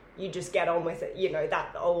like, you just get on with it,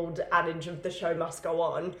 that old adage of the show must go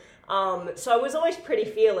on. So I was always pretty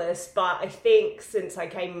fearless, but I think since I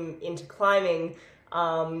came into climbing,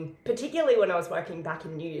 particularly when I was working back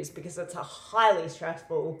in news, because it's a highly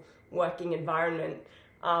stressful working environment,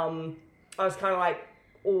 I was kind of like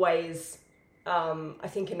always, I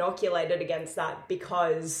think, inoculated against that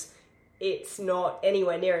because it's not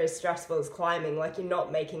anywhere near as stressful as climbing. Like, you're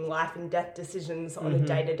not making life and death decisions on a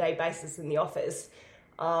day-to-day basis in the office.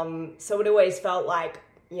 So it always felt like,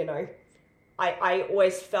 I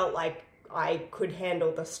always felt like I could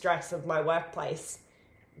handle the stress of my workplace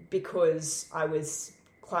because I was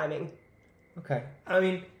climbing. Okay. I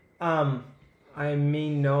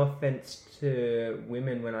mean no offense to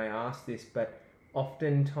women when I ask this, but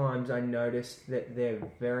oftentimes I notice that they're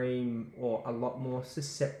a lot more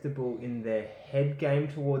susceptible in their head game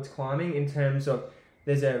towards climbing, in terms of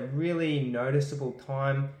there's a really noticeable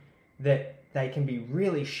time that they can be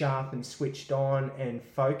really sharp and switched on and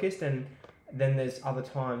focused, and then there's other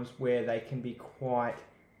times where they can be quite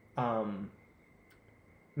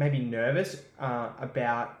maybe nervous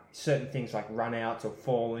about certain things like runouts or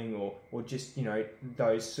falling or just,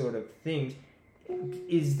 those sort of things.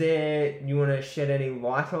 Is there, you want to shed any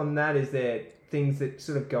light on that? Is there things that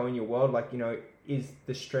sort of go in your world? Like, is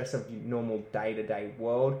the stress of your normal day-to-day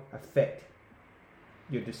world affect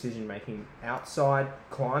your decision-making outside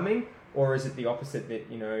climbing? Or is it the opposite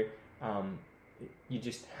that, you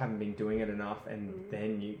just haven't been doing it enough and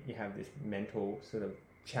then you have this mental sort of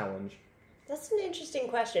challenge? That's an interesting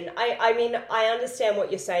question. I mean, I understand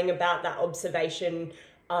what you're saying about that observation,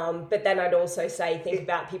 but then I'd also say think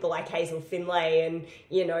about people like Hazel Finlay, and,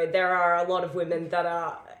 there are a lot of women that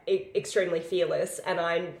are extremely fearless, and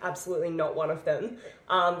I'm absolutely not one of them.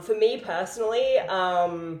 For me personally,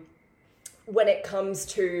 when it comes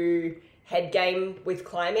to head game with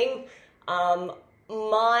climbing,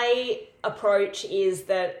 my approach is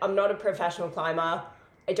that I'm not a professional climber.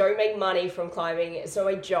 I don't make money from climbing. It's not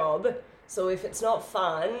my job. So if it's not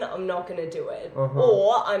fun, I'm not going to do it.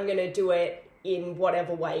 Or I'm going to do it in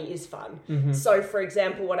whatever way is fun. So, for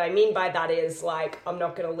example, what I mean by that is, like, I'm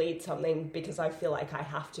not going to lead something because I feel like I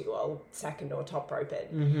have to. I'll second or top rope it.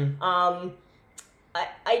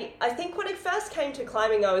 I think when I first came to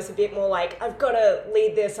climbing, I was a bit more like, I've got to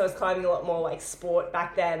lead this. I was climbing a lot more like sport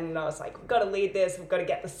back then. And I was like, I've got to lead this. I've got to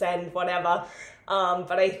get the send, whatever.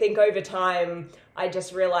 But I think over time, I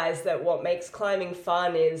just realized that what makes climbing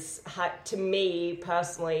fun is, to me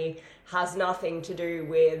personally, has nothing to do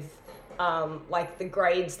with like the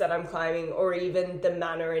grades that I'm climbing, or even the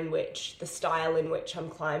manner in which, the style in which I'm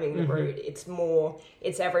climbing the route.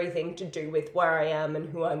 It's everything to do with where I am and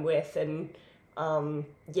who I'm with, and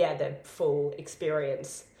the full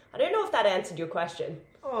experience. I don't know if that answered your question.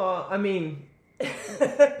 Oh, I mean,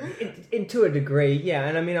 to a degree, yeah.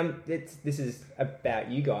 And I mean, this is about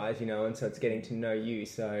you guys, you know, and so it's getting to know you.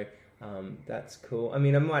 So that's cool. I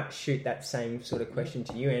mean, I might shoot that same sort of question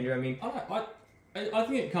to you, Andrew. I mean, I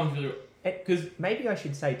think it comes to because maybe I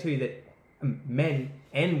should say too that men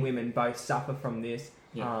and women both suffer from this.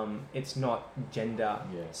 Yeah. It's not gender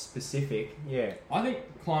specific. Yeah. I think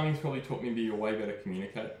climbing's probably taught me to be a way better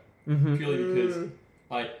communicator. Mm-hmm. Purely because,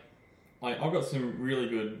 I've got some really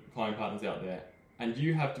good climbing partners out there, and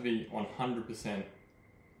you have to be 100%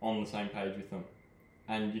 on the same page with them,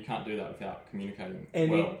 and you can't do that without communicating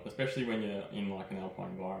especially when you're in like an alpine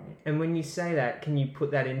environment. And when you say that, can you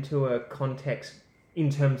put that into a context in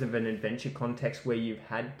terms of an adventure context where you've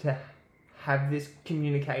had to have this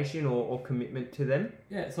communication or commitment to them?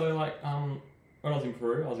 Yeah, so like when I was in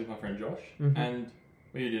Peru, I was with my friend Josh, and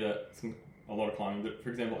we did a lot of climbing. But for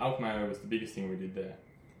example, Alpha Mayo was the biggest thing we did there,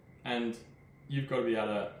 and you've got to be able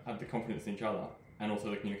to have the confidence in each other and also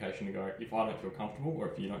the communication to go, if I don't feel comfortable or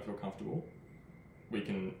if you don't feel comfortable, we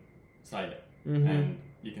can say it, and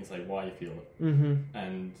you can say why you feel it,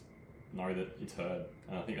 and know that it's heard.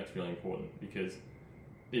 And I think that's really important because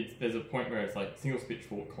there's a point where it's like single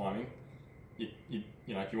pitchfork climbing. You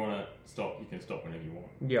know, if you want to stop, you can stop whenever you want.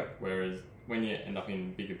 Yeah. Whereas when you end up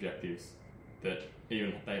in big objectives, that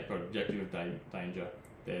even they've got objective of danger,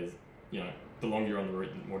 there's, you know, the longer you're on the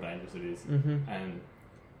route, the more dangerous it is. And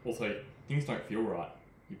also, things don't feel right.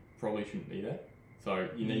 You probably shouldn't be there. So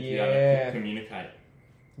you need to be able to communicate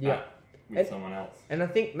with someone else. And I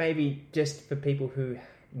think maybe just for people who are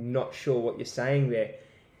not sure what you're saying there,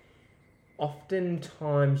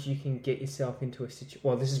 oftentimes you can get yourself into a situation,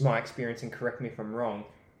 well, this is my experience and correct me if I'm wrong,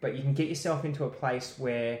 but you can get yourself into a place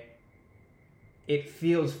where it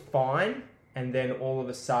feels fine and then all of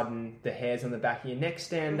a sudden the hairs on the back of your neck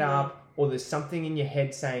stand up, or there's something in your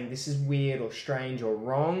head saying this is weird or strange or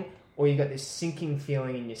wrong, or you got this sinking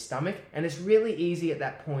feeling in your stomach, and it's really easy at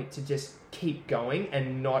that point to just keep going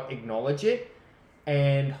and not acknowledge it.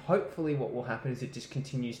 And hopefully what will happen is it just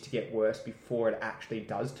continues to get worse before it actually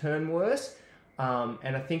does turn worse.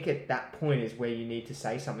 And I think at that point is where you need to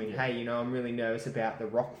say something. Hey, you know, I'm really nervous about the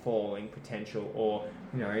rock falling potential, or,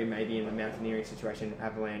 you know, maybe in the mountaineering situation,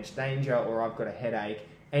 avalanche danger, or I've got a headache.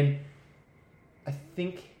 And I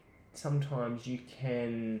think sometimes you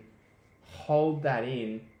can hold that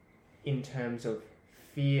in terms of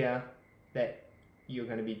fear that you're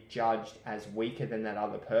going to be judged as weaker than that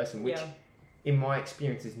other person, which in my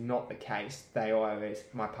experience is not the case.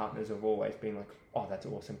 My partners have always been like, oh, that's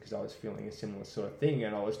awesome, because I was feeling a similar sort of thing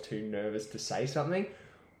and I was too nervous to say something.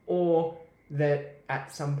 Or that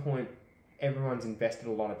at some point everyone's invested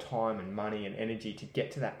a lot of time and money and energy to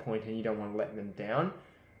get to that point and you don't want to let them down.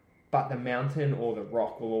 But the mountain or the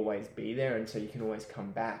rock will always be there, and so you can always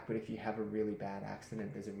come back. But if you have a really bad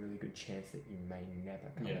accident, there's a really good chance that you may never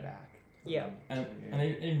come back. Yeah. And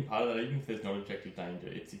even part of that, even if there's not objective danger,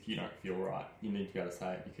 it's if you don't feel right, you need to be able to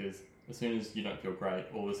say it, because as soon as you don't feel great,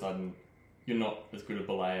 all of a sudden you're not as good a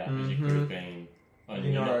belayer as you could have been. And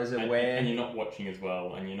you're not as aware. And you're not watching as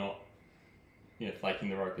well, and you're not, you know, flaking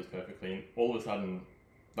the ropers perfectly. And all of a sudden,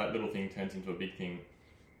 that little thing turns into a big thing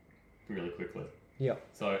really quickly. Yeah.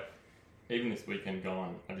 So even this weekend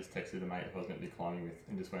gone, I just texted a mate who I was going to be climbing with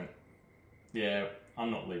and just went, yeah, I'm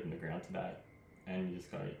not leaving the ground today. And you just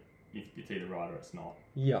go, it's either right or it's not.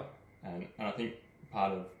 Yeah. And I think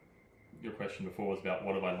part of your question before was about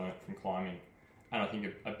what have I learnt from climbing. And I think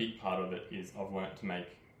a big part of it is I've learnt to make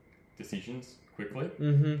decisions quickly.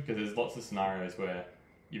 Because there's lots of scenarios where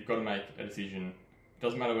you've got to make a decision. It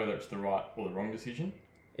doesn't matter whether it's the right or the wrong decision.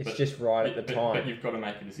 It's just right at the time. But you've got to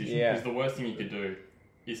make a decision. Because the worst thing you could do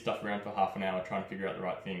is stuff around for half an hour trying to figure out the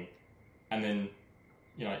right thing. And then,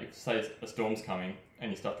 you know, if say a storm's coming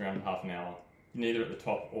and you stuffed around for half an hour, you're neither at the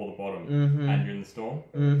top or the bottom and you're in the storm.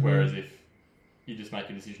 Whereas if you just make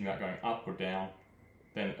a decision about going up or down,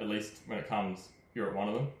 then at least when it comes, you're at one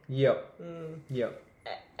of them. Yep.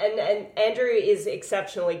 And Andrew is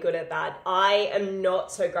exceptionally good at that. I am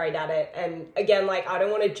not so great at it. And again, like, I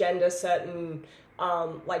don't want to gender certain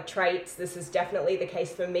like traits. This is definitely the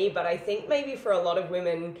case for me, but I think maybe for a lot of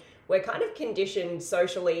women, we're kind of conditioned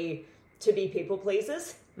socially to be people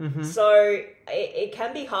pleasers. So it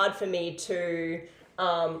can be hard for me to,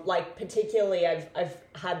 like, particularly I've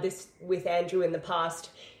had this with Andrew in the past.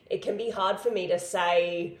 It can be hard for me to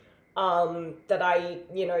say that I,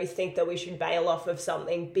 you know, think that we should bail off of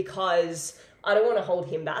something, because I don't want to hold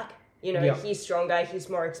him back. You know, he's stronger, he's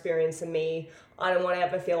more experienced than me. I don't want to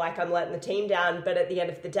ever feel like I'm letting the team down. But at the end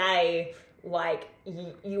of the day, like,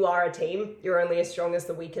 you are a team. You're only as strong as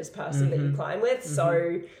the weakest person that you climb with.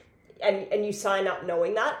 So and you sign up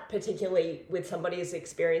knowing that, particularly with somebody as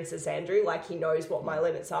experienced as Andrew, like he knows what my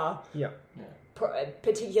limits are. Yeah.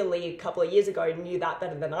 Particularly a couple of years ago, knew that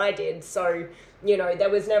better than I did. So, you know, there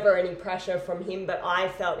was never any pressure from him, but I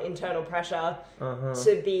felt internal pressure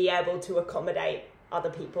to be able to accommodate other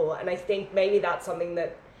people. And I think maybe that's something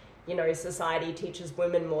that, you know, society teaches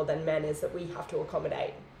women more than men, is that we have to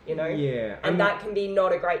accommodate, you know? Yeah. And that can be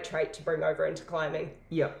not a great trait to bring over into climbing.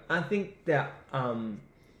 Yeah, I think that,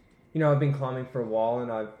 you know, I've been climbing for a while,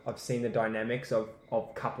 and I've seen the dynamics of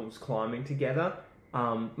couples climbing together.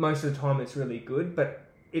 Most of the time it's really good, but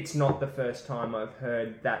it's not the first time I've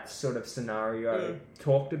heard that sort of scenario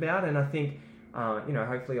talked about. And I think, you know,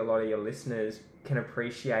 hopefully a lot of your listeners can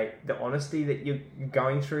appreciate the honesty that you're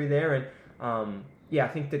going through there. And yeah, I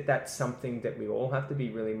think that that's something that we all have to be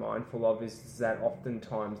really mindful of, is that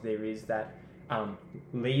oftentimes there is that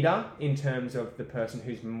leader in terms of the person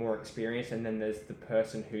who's more experienced, and then there's the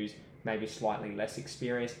person who's maybe slightly less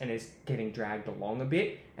experienced and is getting dragged along a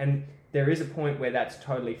bit. And there is a point where that's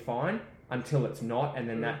totally fine until it's not, and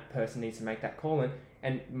then that person needs to make that call.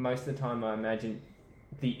 And most of the time, I imagine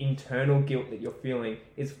the internal guilt that you're feeling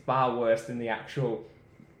is far worse than the actual,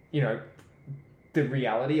 you know, the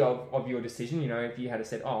reality of your decision. You know, if you had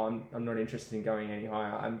said, oh, I'm not interested in going any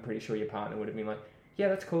higher, I'm pretty sure your partner would have been like, yeah,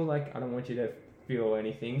 that's cool. Like, I don't want you to feel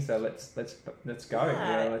anything, so let's go.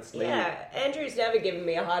 Yeah, you know, let's leave. Yeah, Andrew's never given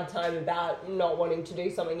me a hard time about not wanting to do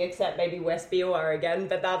something, except maybe West Biwa again,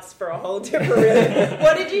 but that's for a whole different reason.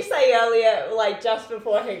 What did you say earlier, like just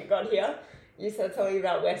before Henk got here? You said something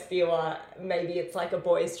about West Biwa, maybe it's like a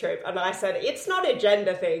boys' trip, and I said, it's not a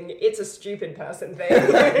gender thing, it's a stupid person thing.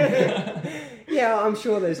 Yeah, I'm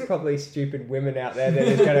sure there's probably stupid women out there that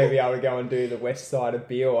is going to be able to go and do the west side of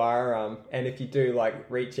BOR, and if you do,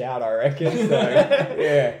 like, reach out, I reckon. So,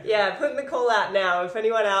 yeah. Yeah, putting the call out now. If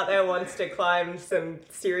anyone out there wants to climb some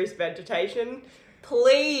serious vegetation,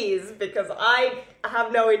 please, because I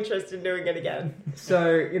have no interest in doing it again.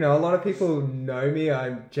 So, you know, a lot of people know me.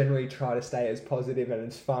 I generally try to stay as positive and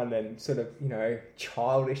as fun and sort of, you know,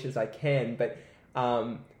 childish as I can. But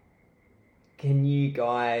can you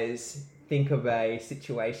guys think of a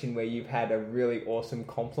situation where you've had a really awesome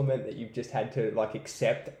compliment that you've just had to, like,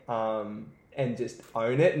 accept and just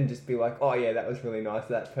own it and just be like, oh, yeah, that was really nice of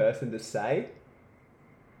that person to say?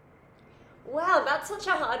 Wow, that's such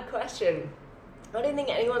a hard question. I don't think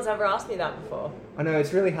anyone's ever asked me that before. I know,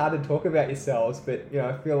 it's really hard to talk about yourselves, but, you know,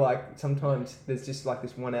 I feel like sometimes there's just like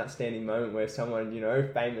this one outstanding moment where someone, you know,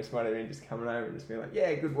 famous might have been just coming over and just being like,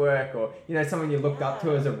 yeah, good work, or, you know, someone you looked up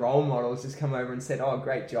to as a role model has just come over and said, oh,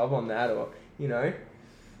 great job on that, or, you know.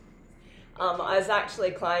 I was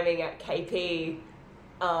actually climbing at KP,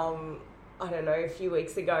 I don't know, a few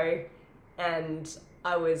weeks ago, and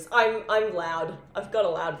I'm loud. I've got a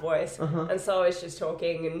loud voice. And so I was just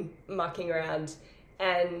talking and mucking around.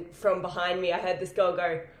 And from behind me, I heard this girl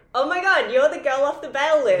go, oh my God, you're the girl off the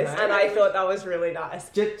bail list. And I thought that was really nice.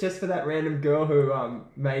 Just for that random girl who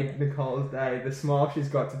made Nicole's day, the smile she's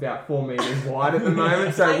got's about 4 meters wide at the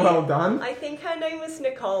moment, so well done. I think her name was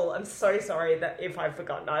Nicole. I'm so sorry that if I've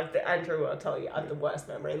forgotten. Andrew will tell you I have the worst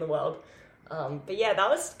memory in the world. But yeah, that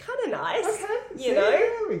was kind of nice. Okay, you know.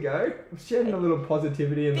 There we go. Shedding a little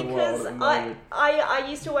positivity in the world. Because I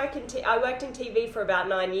used to work I worked in TV for about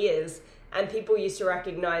 9 years, and people used to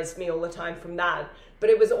recognise me all the time from that. But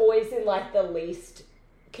it was always in like the least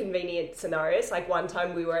convenient scenarios. Like one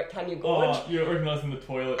time we were at Canyon Gorge. Oh, you're recognised in the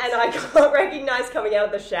toilets. And I got recognised coming out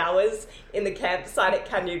of the showers in the campsite at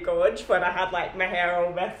Canyon Gorge when I had like my hair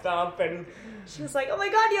all messed up, and she was like, oh my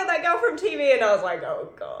God, you're that girl from TV. And I was like, oh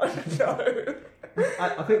God, no.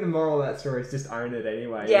 I think the moral of that story is just own it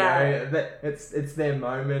anyway. Yeah. You know? It's their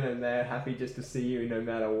moment and they're happy just to see you no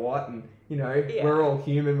matter what. And, you know, we're all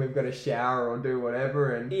human. We've got to shower or do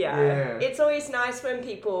whatever. And yeah. It's always nice when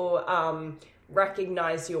people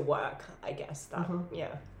recognise your work, I guess. That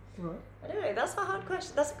Yeah. Right. I don't know. That's a hard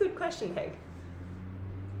question. That's a good question, Henk.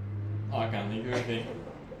 Oh, I can't think of anything.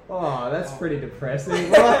 Oh, that's pretty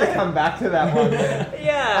depressing. We'll have to come back to that one then.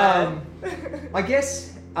 Yeah. I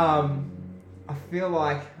guess I feel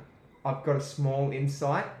like I've got a small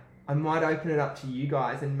insight. I might open it up to you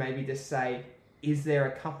guys and maybe just say, is there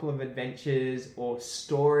a couple of adventures or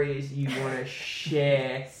stories you want to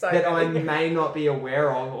share that I may not be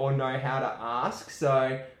aware of or know how to ask?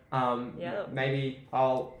 So maybe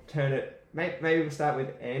I'll turn it... Maybe we'll start with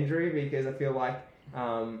Andrew, because I feel like...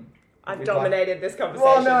 I've dominated this conversation.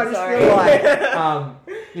 Well, no, I just feel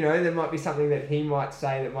like, you know, there might be something that he might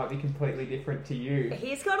say that might be completely different to you.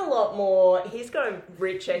 He's got a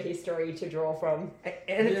richer history to draw from.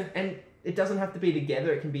 And it doesn't have to be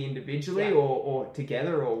together, it can be individually or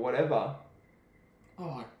together or whatever.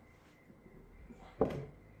 Oh,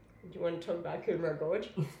 Do you want to talk about Coomera Gorge?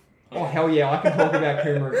 Oh hell yeah, I can talk about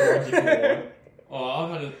Coomera Gorge if you want.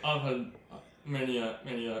 Oh, I've had many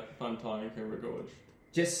a fun time in Coomera Gorge.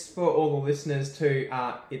 Just for all the listeners too,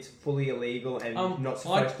 it's fully illegal and not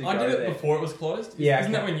supposed to go there. I did it before it was closed. Yeah,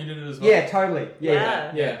 Isn't okay. that when you did it as well? Yeah, totally.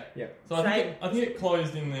 Yeah. So I think it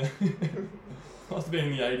closed in the must have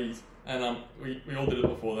been in the 80s, and we all did it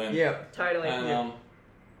before then. Yeah. Totally. And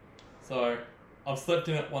so I've slept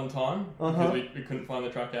in it one time because we couldn't find the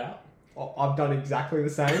track out. Oh, I've done exactly the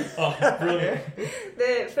same. Oh, brilliant!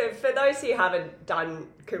 For those who haven't done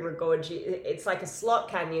Coomera Gorge, it's like a slot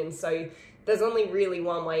canyon, so there's only really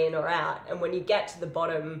one way in or out, and when you get to the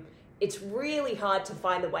bottom, it's really hard to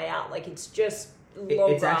find the way out. Like, it's just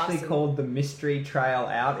long It's grass actually called the Mystery Trail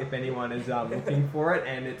Out, if anyone is looking for it,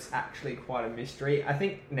 and it's actually quite a mystery. I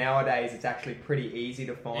think nowadays it's actually pretty easy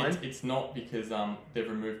to find. It's not because they've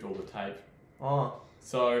removed all the tape. Oh.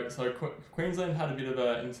 So Queensland had a bit of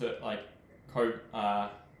a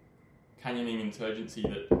canyoning insurgency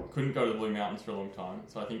that couldn't go to the Blue Mountains for a long time.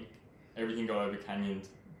 So I think everything got over canyoned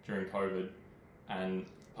during COVID, and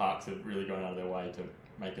parks have really gone out of their way to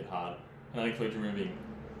make it hard. And that includes removing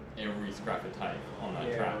every scrap of tape on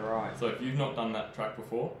that track. Right. So if you've not done that track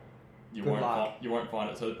before, you won't find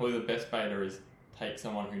it. So probably the best beta is take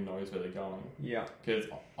someone who knows where they're going. Yeah. Because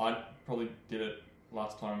I probably did it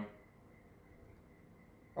last time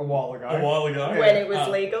A while ago. when it was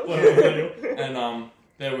legal. When it was legal. And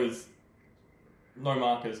there was no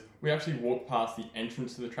markers. We actually walked past the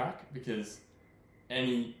entrance to the track because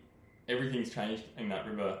everything's changed in that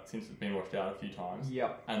river since it's been washed out a few times.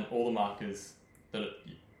 Yep. And all the markers that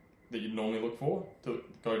you'd normally look for to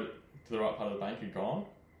go to the right part of the bank are gone.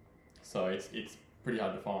 So it's pretty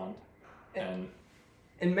hard to find. And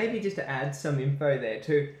maybe just to add some info there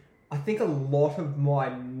too, I think a lot of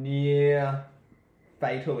my near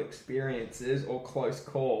fatal experiences or close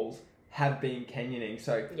calls have been canyoning.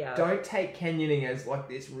 So don't take canyoning as like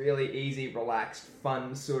this really easy, relaxed,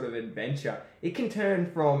 fun sort of adventure. It can turn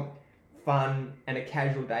from fun and a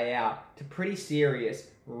casual day out to pretty serious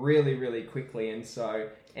really, really quickly. And so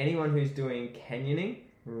anyone who's doing canyoning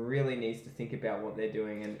really needs to think about what they're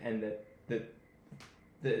doing and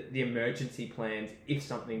the emergency plans if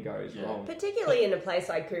something goes wrong. Particularly in a place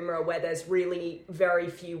like Coomera where there's really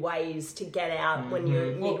very few ways to get out when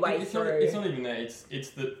you're midway through. It's not even there.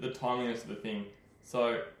 It's the timeliness of the thing.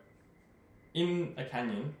 So in a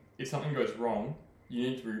canyon, if something goes wrong, you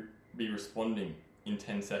need to be responding in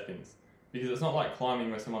 10 seconds. Because it's not like climbing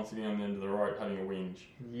where someone's sitting on the end of the rope having a whinge.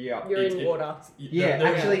 Yeah. You're in water.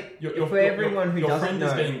 Actually, for everyone who your doesn't friend know...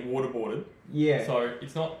 is getting waterboarded. Yeah. So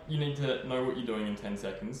it's not, you need to know what you're doing in 10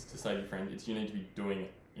 seconds to save your friend. It's you need to be doing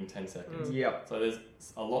it in 10 seconds. Yep. So there's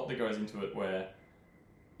a lot that goes into it where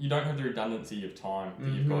you don't have the redundancy of time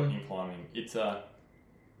that you've got in climbing. It's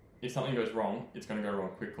if something goes wrong, it's going to go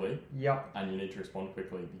wrong quickly. Yep. And you need to respond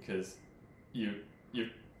quickly because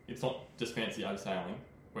it's not just fancy abseiling.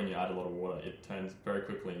 When you add a lot of water, it turns very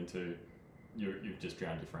quickly into you've just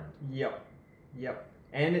drowned your friend. Yep.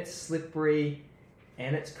 And it's slippery,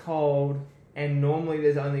 and it's cold, and normally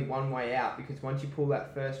there's only one way out because once you pull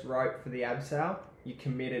that first rope for the abseil, you're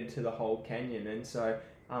committed to the whole canyon. And so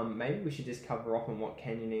maybe we should just cover off on what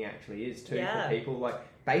canyoning actually is too for people. Like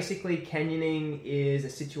basically, canyoning is a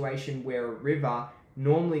situation where a river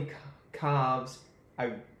normally carves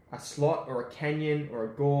a slot or a canyon or a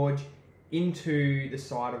gorge into the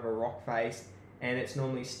side of a rock face, and it's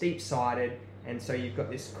normally steep-sided, and so you've got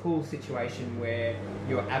this cool situation where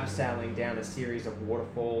you're abseiling down a series of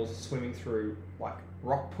waterfalls, swimming through like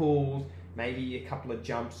rock pools, maybe a couple of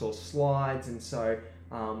jumps or slides, and so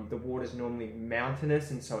the water's normally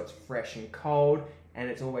mountainous, and so it's fresh and cold, and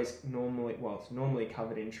it's normally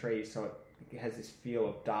covered in trees, so it has this feel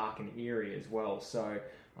of dark and eerie as well. So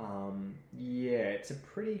it's a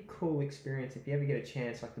pretty cool experience if you ever get a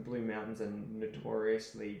chance. Like the Blue Mountains are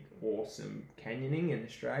notoriously awesome canyoning in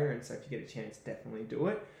Australia, and so if you get a chance, definitely do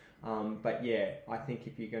it. But I think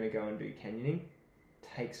if you're going to go and do canyoning,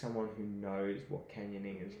 take someone who knows what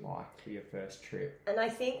canyoning is like for your first trip. And I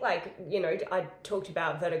think, I talked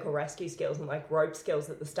about vertical rescue skills and rope skills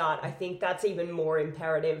at the start. I think that's even more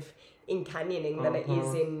imperative in canyoning than it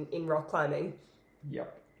is in rock climbing.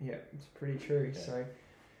 Yep, it's pretty true. Yeah. So.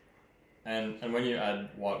 And when you add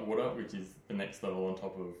white water, which is the next level on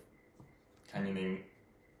top of canyoning,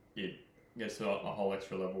 it gets to a whole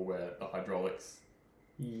extra level where the hydraulics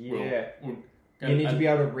will you need to be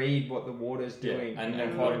able to read what the water's doing and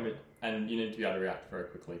you need to be able to react very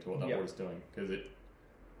quickly to what that water's doing, because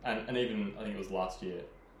and even I think it was last year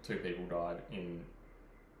 2 people died in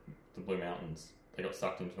the Blue Mountains. They got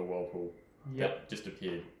sucked into a whirlpool that just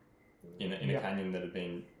appeared in a canyon that had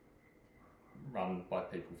been run by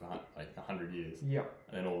people for like 100 years. Yeah.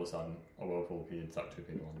 And then all of a sudden, a whirlpool appeared, sucked 2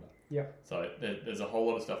 people under. Yeah. So there's a whole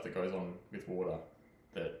lot of stuff that goes on with water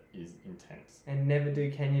that is intense. And never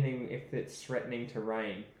do canyoning if it's threatening to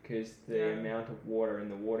rain, because the amount of water in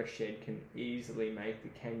the watershed can easily make the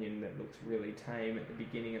canyon that looks really tame at the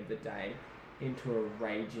beginning of the day into a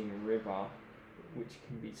raging river, which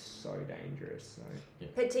can be so dangerous. So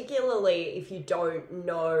particularly if you don't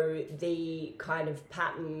know the kind of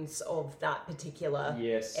patterns of that particular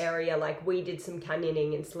area. Like, we did some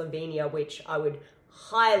canyoning in Slovenia, which I would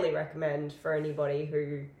highly recommend for anybody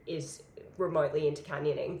who is remotely into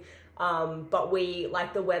canyoning. But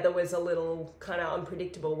the weather was a little kind of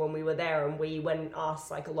unpredictable when we were there, and we went and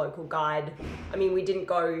asked like a local guide. I mean, we didn't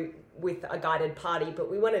go with a guided party, but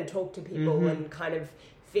we went and talked to people and kind of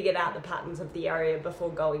figured out the patterns of the area before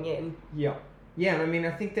going in. Yeah. And I mean,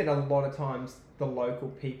 I think that a lot of times the local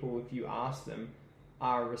people, if you ask them,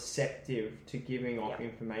 are receptive to giving off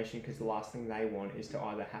information, because the last thing they want is to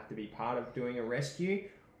either have to be part of doing a rescue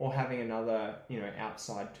or having another,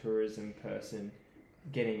 outside tourism person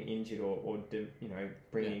getting injured or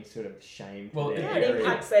bringing sort of shame to their area. It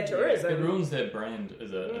impacts their tourism. It ruins their brand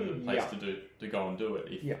as a place to go and do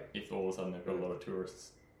it if all of a sudden they've got a lot of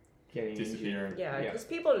tourists getting disappearing. Because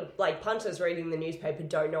people, like punters reading the newspaper,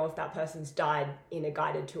 don't know if that person's died in a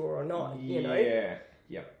guided tour or not, you know?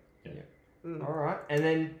 Yeah. All right. And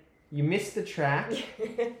then you missed the track.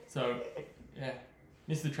 So,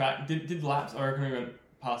 missed the track. Did laps. I reckon we went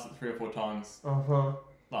past it 3 or 4 times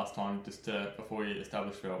last time, just before we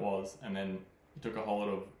established where it was. And then it took a whole lot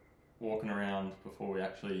of walking around before we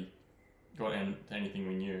actually got into anything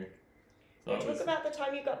we knew. So Talk about the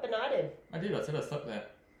time you got benighted. I did. I said I slept there.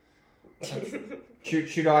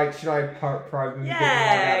 Should I probe him?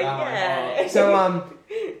 Yeah. So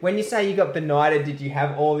when you say you got benighted, did you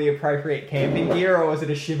have all the appropriate camping gear, or was it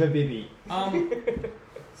a shiver bivvy?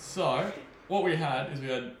 So what we had is we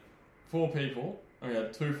had 4 people, and we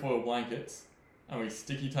had 2 foil blankets, and we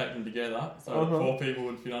sticky taped them together so that 4 people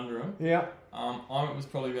would fit under them. Yeah. I was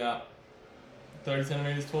probably about 30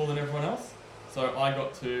 centimetres taller than everyone else, so I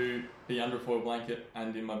got to be under a foil blanket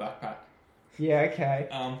and in my backpack. Yeah, okay.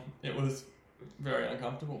 It was very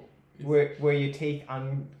uncomfortable. Were your teeth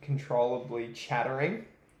uncontrollably chattering?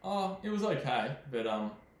 Oh, it was okay, but I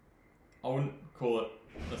wouldn't call it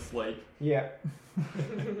asleep. Yeah.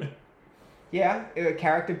 Yeah,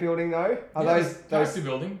 character building though? Are those character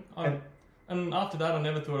building. And after that, I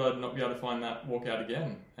never thought I'd not be able to find that walkout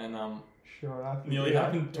again. And sure enough, nearly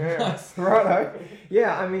happened twice. Righto.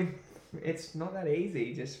 Yeah, I mean, it's not that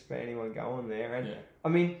easy just for anyone going there. And I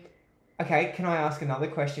mean, okay, can I ask another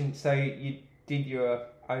question? So you did your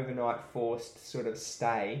overnight forced sort of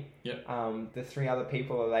stay. Yep. The 3 other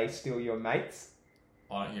people, are they still your mates?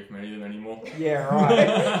 I don't hear from any of them anymore. Yeah,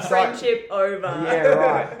 right. Friendship over. Yeah,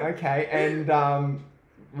 right. Okay. And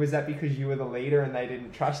was that because you were the leader and they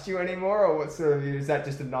didn't trust you anymore, or what sort of? Is that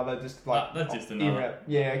just another, that's just another.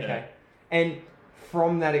 Yeah. Okay. Yeah. And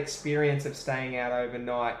from that experience of staying out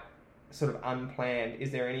overnight, sort of unplanned,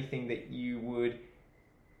 is there anything that you would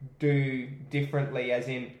do differently, as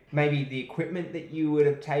in maybe the equipment that you would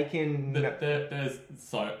have taken? There's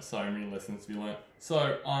so many lessons to be learnt.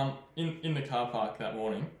 So in the car park that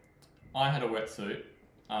morning, I had a wetsuit,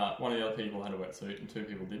 one of the other people had a wetsuit and 2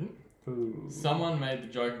 people didn't. Ooh. Someone made the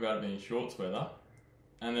joke about it being shorts weather,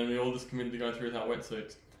 and then we all just committed to go through without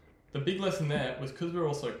wetsuits. The big lesson there was, because we were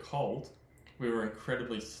all so cold, we were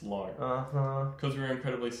incredibly slow. Because we were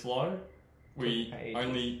incredibly slow, we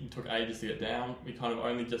only took ages to get down. We kind of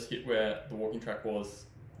only just hit where the walking track was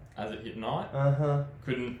as it hit night.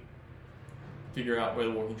 Couldn't figure out where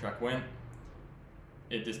the walking track went.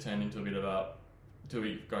 It just turned into a bit of a, do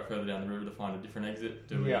we go further down the river to find a different exit?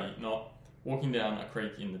 Do we not? Walking down a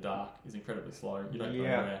creek in the dark is incredibly slow. You don't go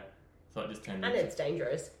anywhere. So it just turned into... And it's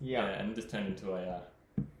dangerous. Yeah, and it just turned into a...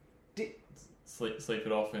 sleep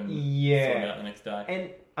it off and sort it out the next day. And,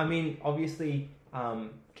 I mean, obviously...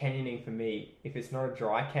 canyoning for me, if it's not a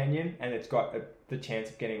dry canyon and it's got the chance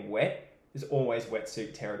of getting wet, there's always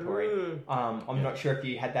wetsuit territory. I'm not sure if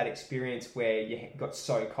you had that experience where you got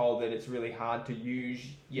so cold that it's really hard to use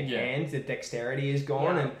your hands, the dexterity is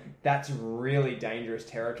gone, and that's really dangerous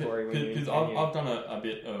territory. Because I've done a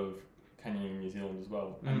bit of canyoning in New Zealand as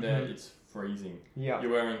well, and there it's freezing. You're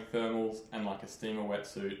wearing thermals and like a steamer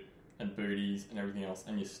wetsuit and booties and everything else,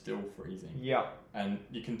 and you're still freezing. And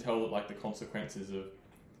you can tell that, like, the consequences of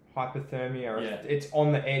hypothermia. It's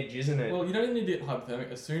on the edge, isn't it? Well, you don't even need to get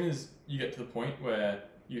hypothermic. As soon as you get to the point where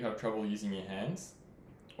you have trouble using your hands,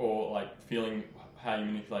 or like feeling how you're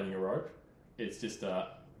manipulating a rope, it's just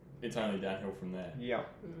it's only downhill from there. Yeah.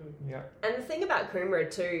 Yeah. And the thing about Coomera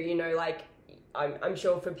too, you know, like, I'm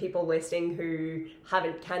sure for people listening who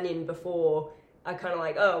haven't canyoned before are kind of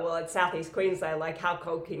like, oh, well, it's Southeast Queensland, like, how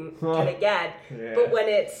cold can it get? Yeah. But when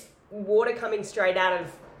it's water coming straight out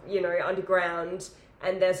of, you know, underground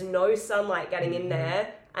and there's no sunlight getting in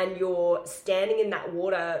there and you're standing in that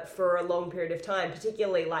water for a long period of time,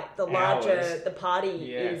 particularly, like, the larger Hours. the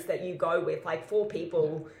party is that you go with, like, 4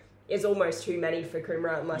 people is almost too many for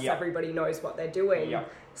Coomera unless everybody knows what they're doing. Yeah.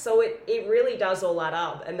 So it really does all add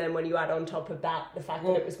up. And then when you add on top of that the fact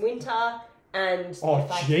that it was winter and the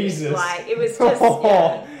fact Jesus. like, it was just,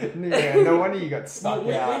 yeah, no wonder you got stuck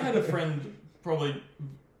We out. had a friend probably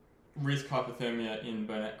risk hypothermia in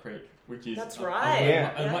Burnett Creek, which is That's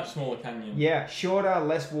right. a much smaller canyon. Yeah, shorter,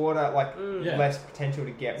 less water, like less potential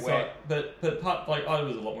to get wet. But part, like, I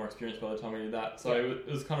was a lot more experienced by the time we did that, so it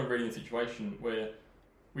was kind of reading a situation where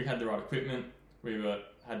we had the right equipment,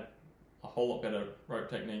 had a whole lot better rope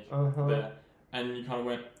technique there, and you kind of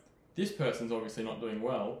went, this person's obviously not doing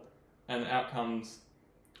well, and out comes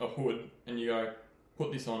a hood, and you go,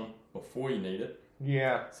 put this on before you need it,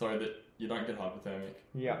 so that you don't get hypothermic.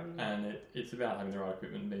 Yeah. And it's about having the right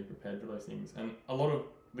equipment and being prepared for those things. And a lot of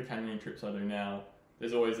the canyoning trips I do now,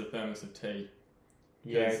 there's always a thermos of tea.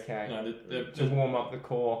 Yeah, okay. You know, to warm up the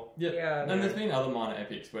core. Yeah. And there's been other minor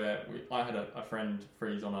epics where I had a friend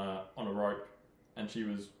freeze on a rope, and she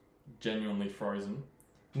was genuinely frozen.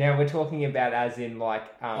 Now we're talking about as in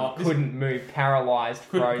like couldn't move, paralysed,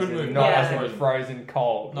 frozen, couldn't move, not as frozen. in frozen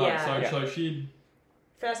cold. No, Yeah. so she'd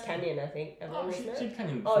First canyon, I think. Ever, wasn't it? she'd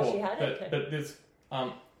canyoned Oh, before, she had? but, Okay. but this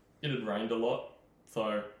it had rained a lot,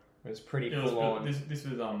 so It was pretty it was full on. this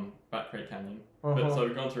was Bat Creek Canyon. But so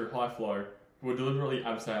we've gone through high flow. We're deliberately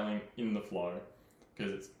abseiling in the flow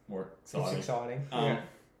because it's more exciting. It's exciting.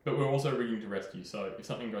 But we're also rigging to rescue, so if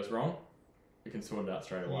something goes wrong, we can sort it out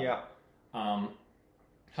straight away. Yeah.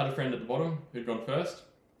 Had a friend at the bottom who'd gone first,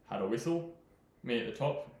 had a whistle, me at the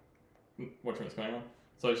top, watching what's going on.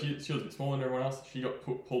 So she was a bit smaller than everyone else. She got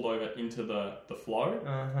pulled over into the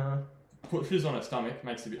flow. Pushes on her stomach,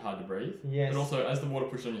 makes it a bit hard to breathe. Yes. But also, as the water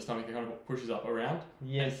pushes on your stomach, it kind of pushes up around.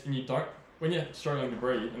 Yes. And you don't, when you're struggling to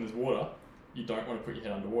breathe and there's water, you don't want to put your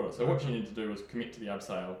head underwater. So what she needed to do was commit to the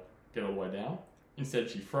abseil, get all the way down.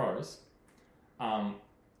 Instead, she froze.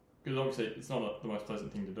 Because obviously, it's not the most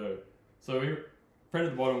pleasant thing to do. So we friend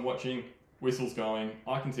at the bottom watching, whistles going,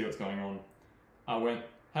 I can see what's going on. I went,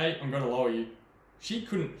 hey, I'm going to lower you. She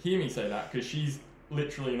couldn't hear me say that because she's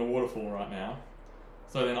literally in a waterfall right now.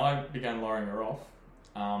 So then I began lowering her off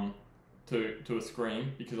to a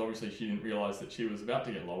scream because obviously she didn't realise that she was about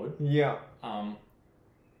to get lowered. Yeah.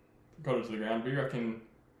 Got her to the ground. We reckon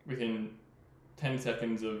within 10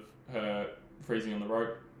 seconds of her freezing on the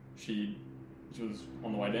rope, she was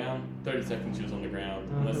on the way down. 30 seconds she was on the ground.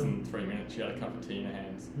 In less than 3 minutes she had a cup of tea in her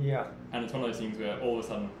hands. Yeah. And it's one of those things where all of a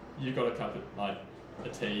sudden you've got a cup of like a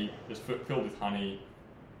tea just filled with honey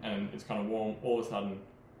and it's kind of warm. All of a sudden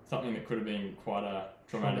something that could have been quite a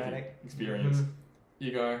traumatic experience.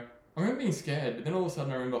 You go, I remember being scared, but then all of a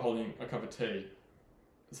sudden I remember holding a cup of tea.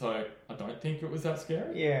 So I don't think it was that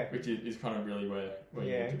scary. Yeah. Which is kind of really where you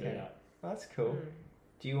need to be at. That's cool.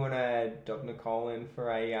 Do you want to dub Nicole in for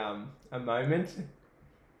a moment?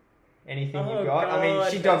 Anything you got? God, I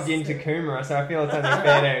mean, she dubbed into Coomera, so I feel it's only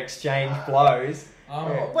fair to exchange blows.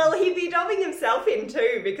 Well, he'd be dubbing himself in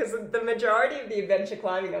too, because the majority of the adventure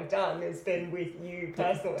climbing I've done has been with you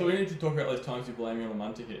personally. Do we need to talk about those times you blame me on a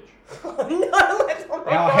munter hitch? Oh no, let's not.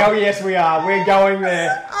 Oh, hell yes we are. We're going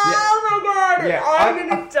there. Oh my god, Yeah, I'm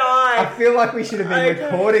gonna die. I feel like we should have been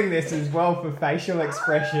recording this as well for facial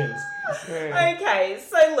expressions. Okay,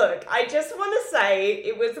 so look, I just want to say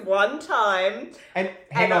it was one time. And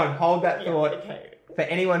hang on, hold that thought. Okay. For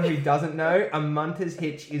anyone who doesn't know, a munter's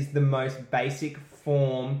hitch is the most basic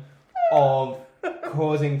form of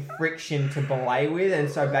causing friction to belay with, and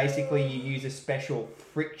so basically you use a special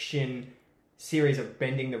friction series of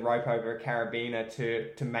bending the rope over a carabiner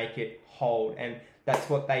to make it hold, and that's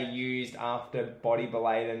what they used after body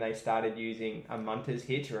belay. Then they started using a munter's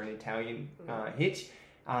hitch or an Italian hitch.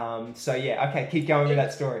 So yeah, okay, keep going with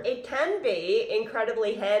that story. It can be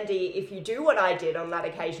incredibly handy if you do what I did on that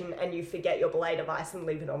occasion and you forget your belay device and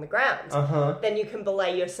leave it on the ground. Then you can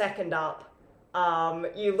belay your second up.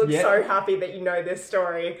 You look so happy that you know this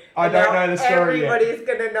story. I don't know the story yet. Everybody's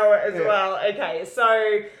going to know it as well. Okay,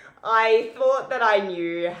 so I thought that I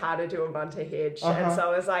knew how to do a munter hitch. And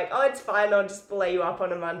so I was like, oh, it's fine, I'll just belay you up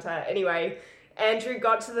on a munter. Anyway, Andrew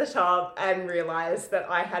got to the top and realised that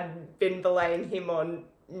I had been belaying him on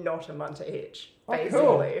not a munter hitch, Oh, basically.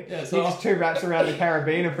 cool. Yeah, So so just 2 wraps around the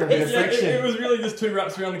carabiner for a bit of yeah, friction. it was really just 2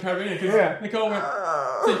 wraps around the carabiner because Nicole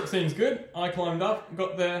went, seems good. I climbed up,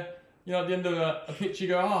 got there, at the end of a pitch, you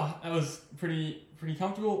go, that was pretty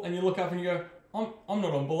comfortable, and you look up and you go, I'm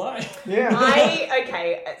not on belay.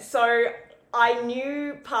 Yeah. So I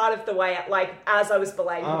knew part of the way, like, as I was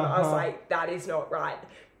belaying him, I was like, that is not right.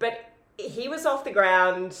 But he was off the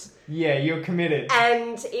ground. Yeah, you're committed.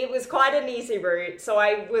 And it was quite an easy route, so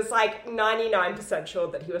I was like 99%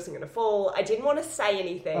 sure that he wasn't going to fall. I didn't want to say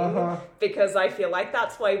anything because I feel like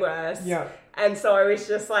that's way worse. Yeah. And so I was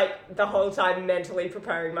just like the whole time mentally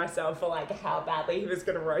preparing myself for like how badly he was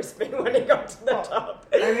going to roast me when he got to the top.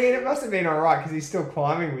 I mean, it must have been alright because he's still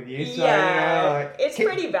climbing with you. So, it's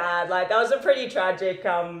pretty bad. Like, that was a pretty tragic,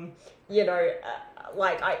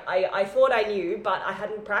 like, I thought I knew, but I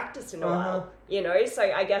hadn't practiced in a while, so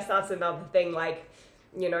I guess that's another thing, like,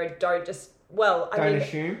 don't just, don't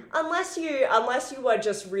assume. Unless you were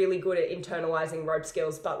just really good at internalizing rope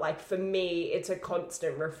skills, but like for me, it's a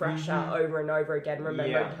constant refresher over and over again,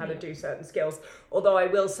 remembering how to do certain skills. Although I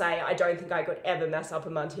will say, I don't think I could ever mess up a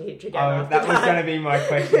munter hitch again. Oh, that was going to be my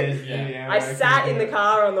question. I sat in the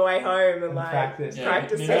car on the way home and like practicing.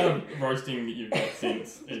 practicing. The amount of roasting that you've got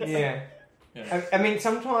since. Yeah. I mean,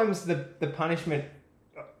 sometimes the punishment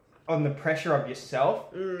on the pressure of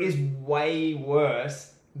yourself is way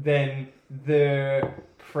worse than the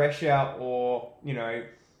pressure or,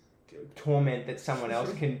 torment that someone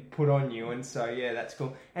else can put on you. And so, yeah, that's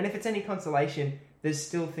cool. And if it's any consolation, there's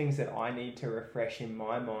still things that I need to refresh in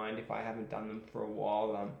my mind if I haven't done them for a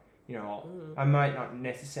while. I might not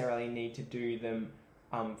necessarily need to do them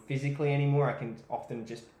physically anymore. I can often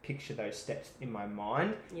just picture those steps in my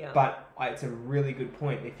mind. Yeah. But it's a really good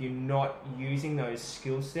point. If you're not using those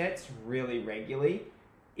skill sets really regularly,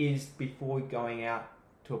 is before going out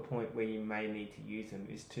to a point where you may need to use them,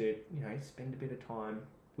 is to spend a bit of time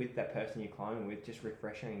with that person you're climbing with, just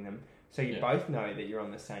refreshing them, so you both know that you're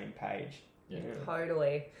on the same page. Yeah.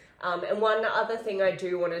 Totally. And one other thing I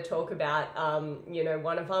do want to talk about,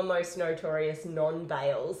 one of our most notorious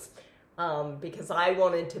non-bails, because I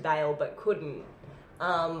wanted to bail but couldn't,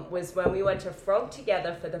 was when we went to Frog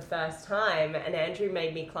together for the first time, and Andrew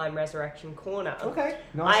made me climb Resurrection Corner. Okay,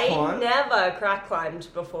 nice climb. I never crack climbed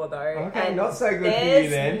before though. Okay, and not so good for you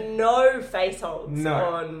then. There's no face holds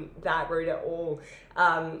on that route at all.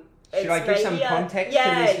 Should I give some context to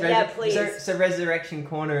this? Yeah, please. So Resurrection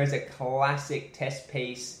Corner is a classic test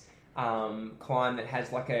piece climb that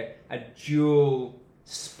has like a dual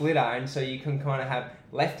splitter, and so you can kind of have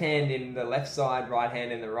left hand in the left side, right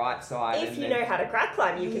hand in the right side. If you know how to crack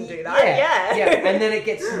climb, you can do that. Yeah. And then it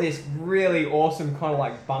gets to this really awesome kind of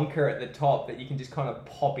like bunker at the top that you can just kind of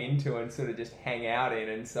pop into and sort of just hang out in.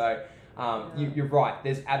 And so you're right.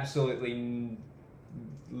 There's absolutely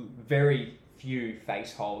very few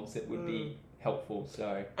face holds that would be helpful.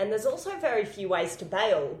 So, and there's also very few ways to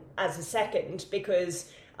bail as a second,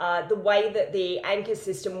 because the way that the anchor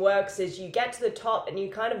system works is you get to the top and you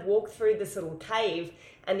kind of walk through this little cave,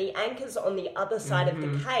 and the anchor's on the other side of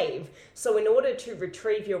the cave. So in order to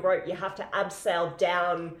retrieve your rope, you have to abseil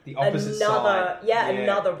down the opposite side.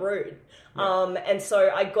 Another route. Yeah. And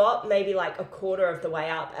so I got maybe like a quarter of the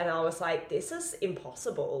way up, and I was like, this is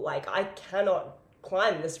impossible. Like, I cannot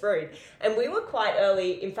climb this route. And we were quite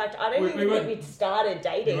early. In fact, I don't even think we'd started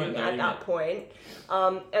dating at that point.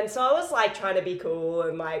 And so I was like trying to be cool,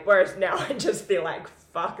 and like, whereas now I just feel like,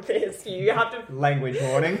 fuck this. You have to... Language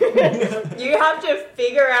warning. You have to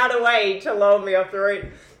figure out a way to lower me off the route.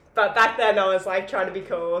 But back then I was like trying to be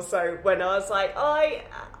cool. So when I was like, I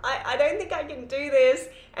don't think I can do this,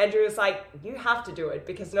 Andrew was like, you have to do it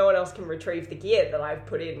because no one else can retrieve the gear that I've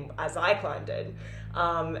put in as I climbed it.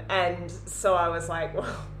 And so I was like,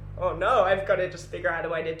 well, oh no, I've got to just figure out a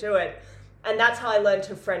way to do it. And that's how I learned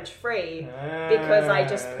to French free, because I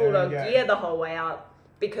just pulled on gear the whole way up,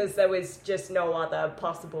 because there was just no other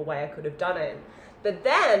possible way I could have done it. But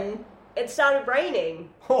then it started raining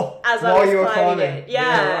as I was climbing it.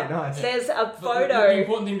 Yeah, right, nice. There's a photo. The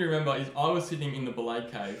important thing to remember is I was sitting in the belay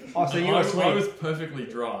cave. Oh, so you were sweet. I was perfectly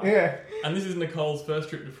dry. Yeah. And this is Nicole's first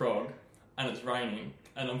trip to Frog, and it's raining,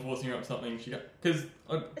 and I'm forcing her up something. Because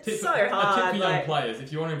a tip for young players: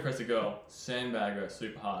 if you want to impress a girl, sandbag her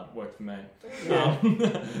super hard. Worked for me. Yeah.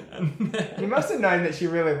 You must have known that she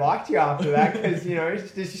really liked you after that, because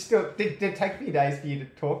did she still? Did it take a few days for you to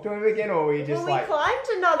talk to him again, or were you just we climbed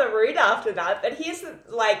another route after that. But here's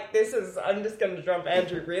I'm just going to jump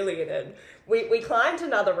Andrew really in it. We climbed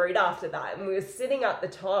another route after that, and we were sitting at the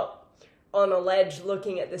top on a ledge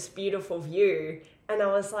looking at this beautiful view. And I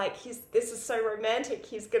was like, this is so romantic.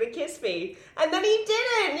 He's going to kiss me. And then he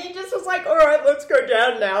didn't. He just was like, all right, let's go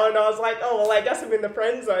down now. And I was like, oh, well, I guess I'm in the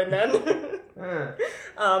friend zone then.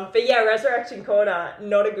 But yeah, Resurrection Corner,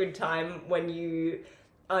 not a good time when you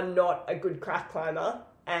are not a good crack climber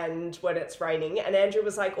and when it's raining. And Andrew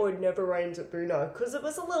was like, oh, it never rains at Boonah. Because it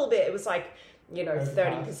was a little bit, it was like,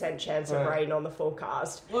 30% chance of rain on the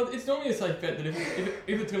forecast. Well, it's normally a safe bet that if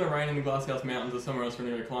it's going to rain in the Glasshouse Mountains or somewhere else when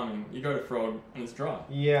you're climbing, you go to Frog and it's dry.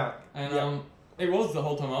 Yeah. And it was the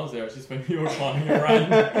whole time I was there. It's just when you were climbing it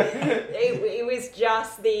rained. It was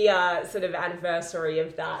just the sort of anniversary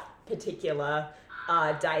of that particular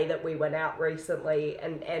day that we went out recently,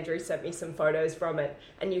 and Andrew sent me some photos from it,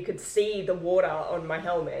 and you could see the water on my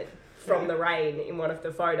helmet from the rain in one of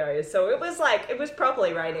the photos. So it was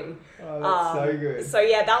properly raining. Oh, that's so good. So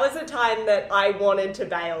yeah, that was a time that I wanted to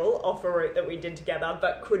bail off a route that we did together,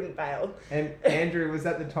 but couldn't bail. And Andrew, was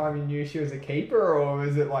that the time you knew she was a keeper, or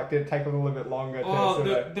was it like, did it take a little bit longer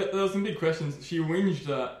to there was some big questions. She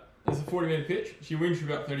whinged, it's a 40-metre pitch. She whinged for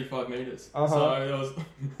about 35 metres. Uh-huh. So it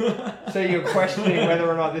was... So you're questioning whether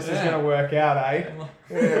or not this is going to work out, eh?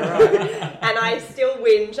 Yeah, right. And I still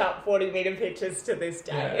whinge up 40-metre pitches to this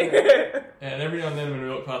day. Yeah. And every now and then when we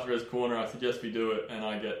walk past Res Corner, I suggest we do it, and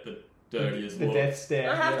I get the dirtiest The look. death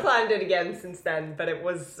stare. I have climbed it again since then, but it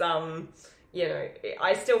was,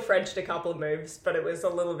 I still Frenched a couple of moves, but it was a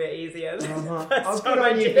little bit easier than the first time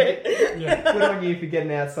I did it. Good on you for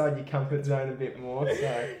getting outside your comfort zone a bit more.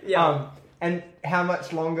 So, yeah. And how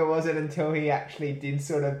much longer was it until he actually did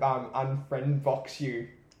sort of unfriend box you?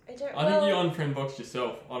 I think you unfriend boxed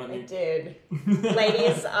yourself. I did.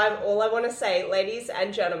 Ladies, all I want to say, ladies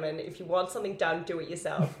and gentlemen, if you want something done, do it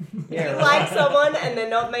yourself. Yeah, if you like someone and they're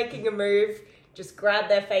not making a move, just grab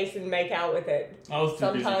their face and make out with it.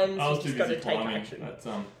 Sometimes you just got to take action. It's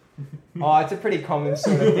a pretty common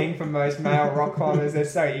sort of thing for most male rock climbers. They're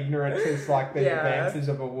so ignorant to like the advances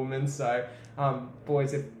of a woman. So,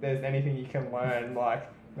 boys, if there's anything you can learn, like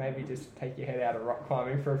maybe just take your head out of rock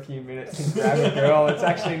climbing for a few minutes and grab a girl. It's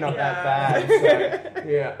actually not that bad. So,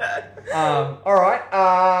 yeah. All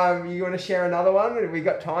right. You want to share another one? Have we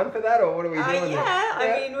got time for that, or what are we doing?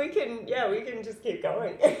 I mean, we can just keep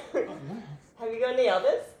going. Have you got any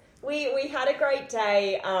others? We had a great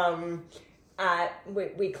day.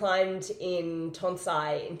 We climbed in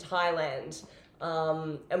Tonsai in Thailand,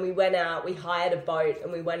 and we went out. We hired a boat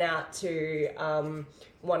and we went out to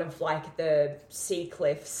one of like the sea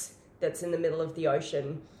cliffs that's in the middle of the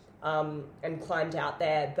ocean, and climbed out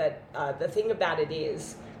there. But the thing about it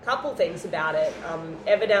is, a couple things about it.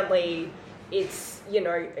 Evidently, it's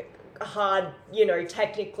hard,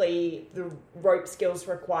 technically the rope skills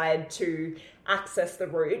required to access the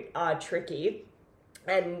route are tricky.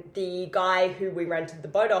 And the guy who we rented the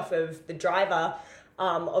boat off of, the driver,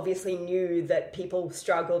 obviously knew that people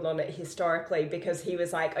struggled on it historically, because he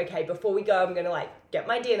was like, okay, before we go, I'm going to like get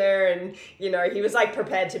my dinner. And, he was like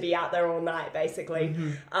prepared to be out there all night, basically.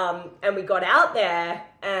 Mm-hmm. And we got out there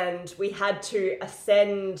and we had to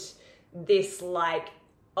ascend this like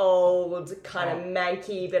old kind of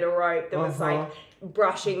manky bit of rope that was like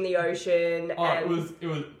brushing the ocean. It was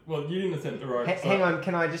well, you didn't ascend the rope. Hang on,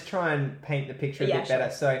 can I just try and paint the picture a bit better?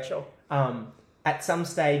 So, at some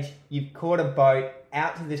stage, you've caught a boat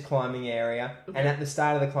out to this climbing area, and at the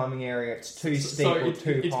start of the climbing area, it's too steep or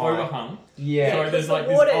too high. It's overhung. Yeah. So there's like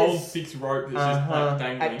this old fixed rope that's just like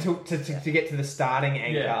dangling. To get to the starting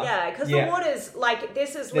anchor. Yeah, because the water's like,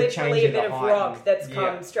 this is literally a bit of rock that's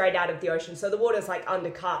come straight out of the ocean. So the water's like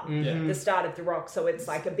undercut the start of the rock, so it's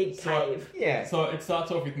like a big cave. Yeah. So it starts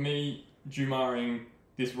off with me jumaring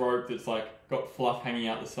this rope that's like got fluff hanging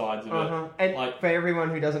out the sides of it. And like, for everyone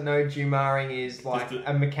who doesn't know, jumaring is like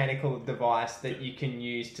a mechanical device that you can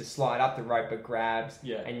use to slide up the rope it grabs,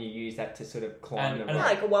 and you use that to sort of climb the rope.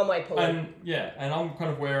 Like a one-way pulley. And I'm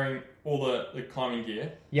kind of wearing all the climbing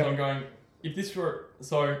gear. Yep. So I'm going, if this were...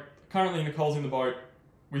 So currently Nicole's in the boat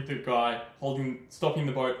with the guy stopping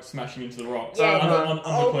the boat, smashing into the rocks.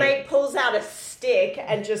 Old mate pulls out a stick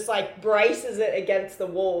and just like braces it against the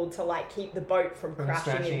wall to like keep the boat from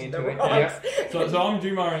crashing into the rocks. So I'm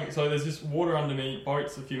jumaring, so there's just water under me,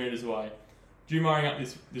 boat's a few metres away, jumaring up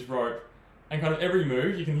this rope, and kind of every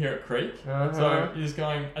move you can hear it creak. So you're just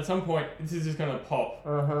going, at some point this is just going to pop,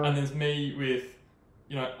 and there's me with,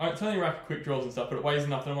 it's only a rack of quick draws and stuff, but it weighs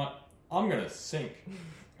enough that I'm like, I'm going to sink.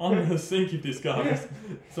 I'm going to sink if this goes.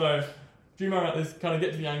 So, jumaring up this, kind of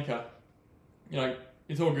get to the anchor.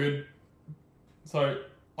 It's all good. So,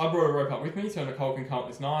 I brought a rope up with me so Nicole can come up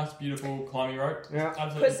this nice, beautiful climbing rope. Yeah.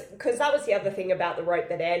 Absolutely. Because that was the other thing about the rope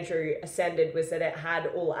that Andrew ascended was that it had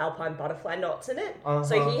all alpine butterfly knots in it.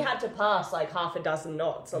 So he had to pass like half a dozen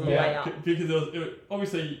knots on the way up. Because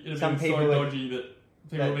obviously it Some had been so people dodgy that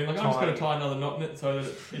people have been like, I'm just going to tie another knot in it so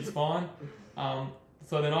that it's fine.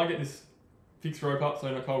 So then I get this fixed rope up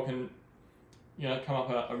so Nicole can, come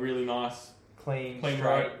up a really nice, clean rope.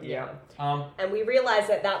 straight. Yeah. And we realised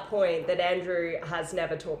at that point that Andrew has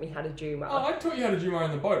never taught me how to Juma. Oh, I taught you how to Juma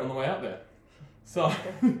in the boat on the way out there. So...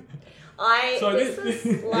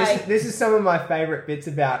 This is some of my favourite bits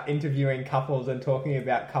about interviewing couples and talking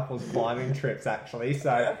about couples climbing trips, actually.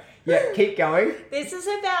 So, yeah, keep going. This is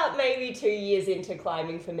about maybe 2 years into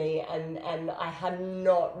climbing for me, and I had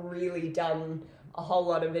not really done a whole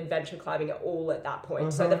lot of adventure climbing at all at that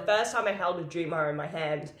point. So the first time I held a Juma in my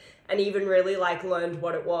hand and even really learned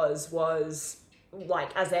what it was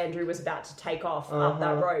as Andrew was about to take off up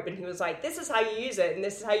that rope, and he was like, this is how you use it and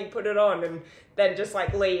this is how you put it on, and then just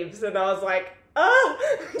leaves, and I was like,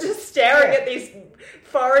 just staring at these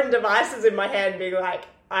foreign devices in my hand being like,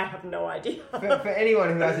 I have no idea. For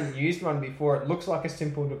anyone who hasn't used one before, it looks like a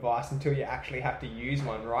simple device until you actually have to use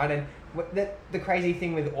one, right? And the crazy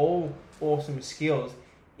thing with all awesome skills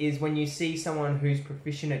is when you see someone who's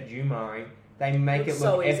proficient at Jumaring, they make it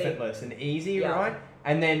look effortless and easy, right?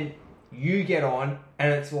 And then you get on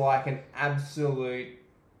and it's like an absolute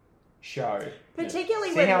show.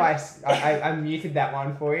 Particularly See how I muted that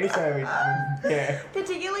one for you? So yeah.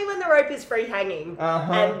 Particularly when the rope is free hanging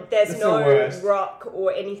and there's no rock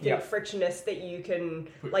or anything frictionless that you can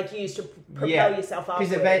use to propel yourself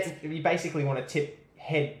upwards. Because you basically want to tip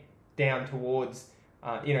head down towards,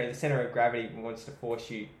 the center of gravity wants to force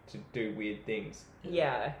you to do weird things.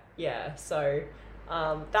 Yeah. So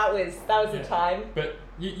that was the time. But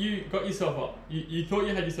you got yourself up. You thought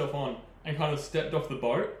you had yourself on and kind of stepped off the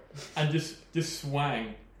boat and just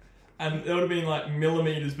swang. And there would have been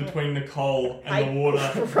millimeters between Nicole and the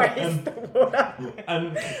water. The water.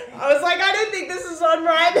 And I was like, I don't think this is on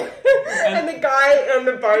right. And the guy on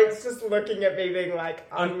the boat's just looking at me being like,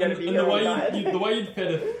 I'm going to be here all night. The way you'd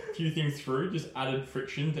fed a few things through just added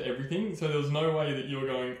friction to everything. So there was no way that you were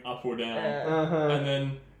going up or down. And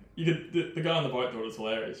then the guy on the boat thought it was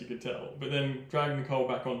hilarious, you could tell. But then dragging Nicole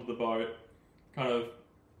back onto the boat, kind of,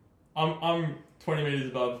 I'm 20 metres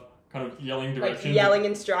above, kind of yelling directions. Yelling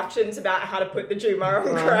instructions about how to put the Juma on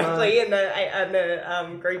correctly and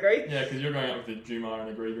the gree-gree. Yeah, because you're going up with the Juma and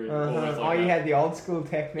the gree-gree. You had the old school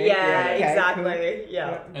technique. Yeah, exactly. Cool.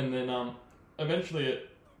 Yeah. And then eventually it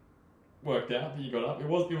worked out that you got up. It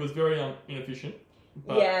was very inefficient.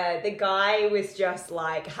 But the guy was just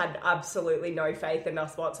had absolutely no faith in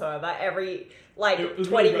us whatsoever. Every 20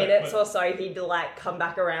 really minutes or so he'd come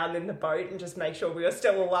back around in the boat and just make sure we were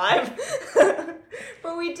still alive.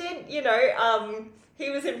 But we did, he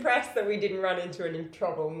was impressed that we didn't run into any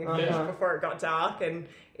trouble and we finished before it got dark, and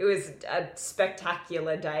it was a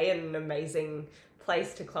spectacular day and an amazing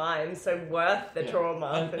place to climb, so worth the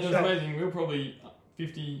trauma. And it was amazing. We were probably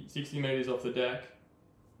 50, 60 metres off the deck,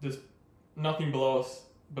 just nothing below us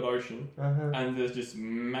but ocean, and there's just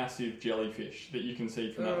massive jellyfish that you can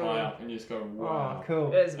see from that high up, and you just go, wow. Oh,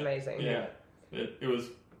 cool. It was amazing. Yeah. It was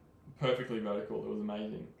perfectly vertical. It was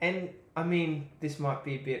amazing. And, I mean, this might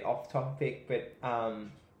be a bit off topic, but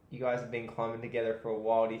you guys have been climbing together for a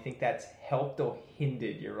while. Do you think that's helped or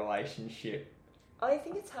hindered your relationship? I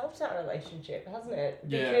think it's helped our relationship, hasn't it?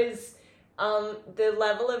 Yeah. Because the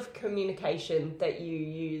level of communication that you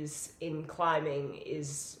use in climbing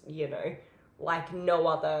is, like no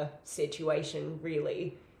other situation,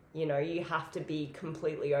 really. You have to be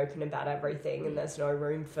completely open about everything, and there's no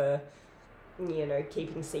room for,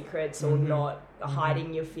 keeping secrets or not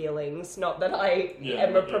hiding your feelings. Not that I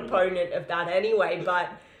am a proponent of that anyway,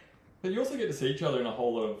 but you also get to see each other in a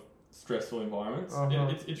whole lot of stressful environments.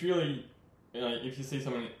 It's really, if you see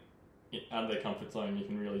someone out of their comfort zone, you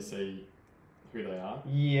can really see who they are.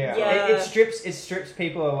 Yeah. It strips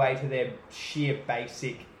people away to their sheer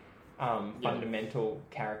basic fundamental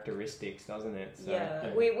characteristics, doesn't it?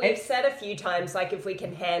 So, we've said a few times, if we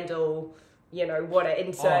can handle, what an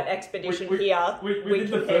insert expedition here, we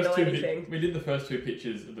can handle anything. We did the first two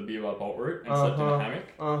pictures of the Biwa bolt route and slept in a hammock,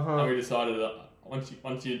 and we decided that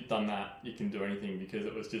once you've done that, you can do anything, because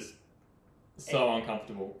it was just so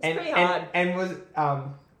uncomfortable. It's pretty hard. And was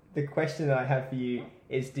the question that I have for you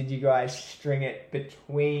is, did you guys string it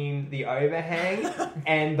between the overhang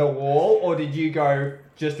and the wall, or did you go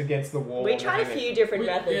just against the wall? We tried a few different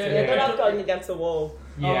methods. We ended up going against the wall.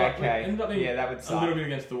 Yeah, okay. That would suck. A little bit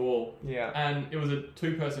against the wall. Yeah. And it was a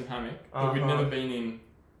 2-person hammock, but we'd never been in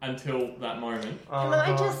until that moment. Can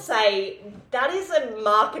I just say, that is a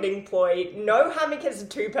marketing ploy. No hammock is a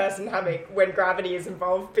two-person hammock when gravity is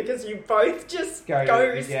involved because you both just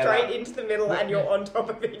go straight into the middle and you're on top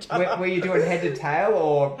of each other. Were you doing head to tail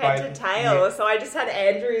or head to tail? Yeah. So I just had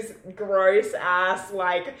Andrew's gross ass,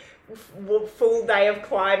 like, full day of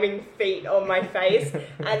climbing feet on my face,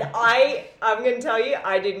 and I'm gonna tell you,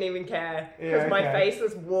 I didn't even care because my face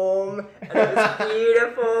was warm and it was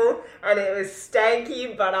beautiful and it was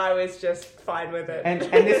stanky, but I was just fine with it. And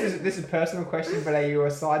this is a personal question, but are you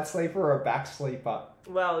a side sleeper or a back sleeper?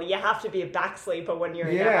 Well, you have to be a back sleeper when you're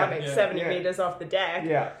in a hammock 70 meters off the deck.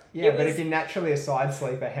 But if you're naturally a side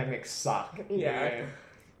sleeper, hammocks suck. Yeah.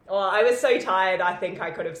 Well, I was so tired, I think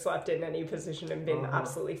I could have slept in any position and been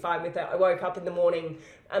absolutely fine with it. I woke up in the morning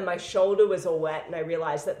and my shoulder was all wet and I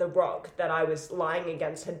realised that the rock that I was lying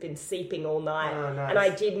against had been seeping all night. Oh, nice. And I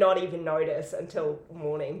did not even notice until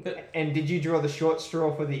morning. And did you draw the short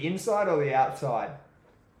straw for the inside or the outside?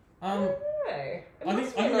 I don't know. I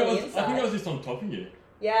think I was just on top of you.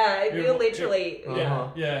 Yeah, we were literally...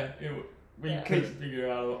 We could figure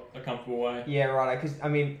out a comfortable way. Yeah, right. Because, I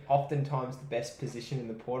mean, oftentimes the best position in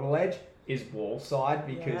the portal edge is wall side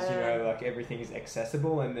because, you know, like everything is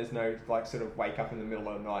accessible and there's no, like, sort of wake up in the middle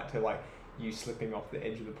of the night to, like, you slipping off the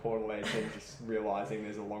edge of the portal edge and just realising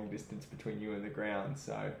there's a long distance between you and the ground,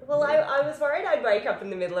 so... Well, I was worried I'd wake up in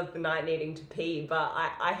the middle of the night needing to pee, but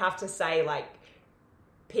I have to say, like,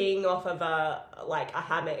 peeing off of a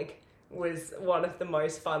hammock was one of the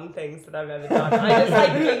most fun things that I've ever done. I just,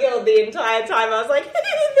 like, giggled the entire time. I was like, this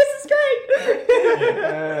is great!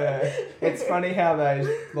 It's funny how those,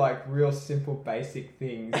 like, real simple, basic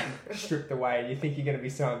things stripped away. You think you're going to be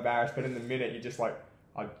so embarrassed, but in the minute, you're just like,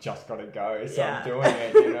 I've just got to go, so I'm doing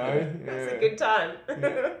it, you know? It's a good time.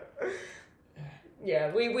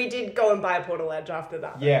 Yeah, we did go and buy a portal edge after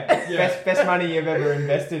that. Best money you've ever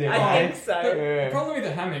invested in. I think so. The problem with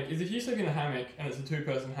a hammock is if you sleep in a hammock and it's a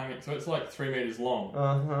two-person hammock, so it's like 3 meters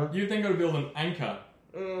long, you've then got to build an anchor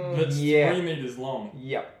that's 3 meters long.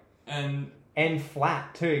 Yep. And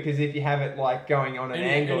flat too, because if you have it like going on an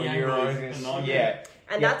angle, you're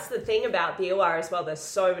And that's the thing about BOR as well. There's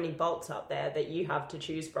so many bolts up there that you have to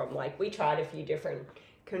choose from. Like, we tried a few different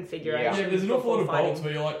configurations. Yeah, there's an awful lot of bolts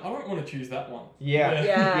where you're like, I don't want to choose that one.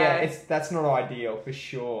 That's not ideal for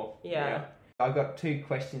sure. Yeah. I've got 2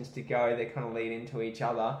 questions to go. They kind of lead into each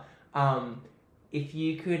other. If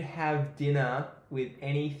you could have dinner with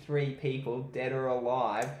any 3 people, dead or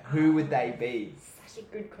alive, who would they be? Such a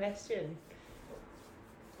good question.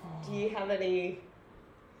 Do you have any?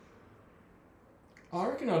 I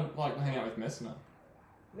reckon I'd like to hang out with Messner.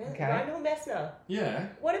 Reinhold Messner? Yeah.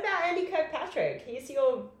 What about Andy Kirkpatrick? He's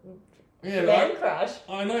your man crush.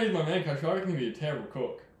 I know he's my man crush, but I reckon he'd be a terrible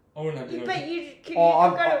cook. I wouldn't have to But you could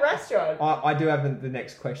go to a restaurant. I do have the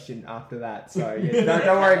next question after that, so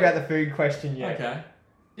don't worry about the food question yet. Okay.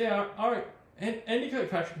 Yeah, Andy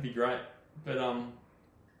Kirkpatrick would be great, but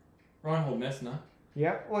Reinhold Messner.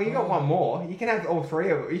 Yeah, well, you got one more. You can have all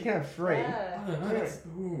 3 of them. You can have 3. Yeah. I don't know.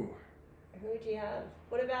 Who would you have?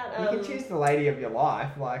 What about... You can choose the lady of your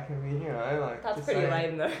life. Like, I mean, you know, like... That's pretty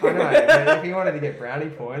lame, though. I know, but if you wanted to get brownie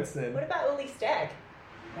points, then... What about Uli Stagg?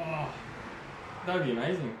 Oh, that would be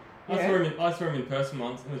amazing. I saw him in person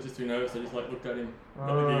once and I was just too nervous. I just, like, looked at him.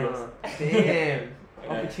 Damn.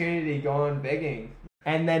 Opportunity gone begging.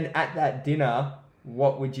 And then at that dinner,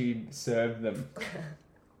 what would you serve them?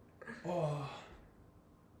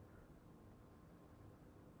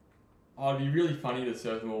 It'd be really funny to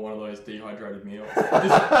serve them all one of those dehydrated meals. Like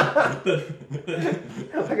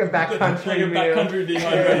a backcountry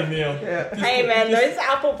dehydrated meal. Yeah. Hey man, those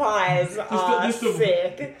apple pies are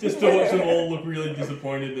sick. Just to watch them all look really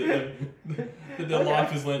disappointed that their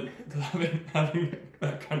life is lent to having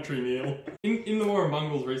a country meal. In the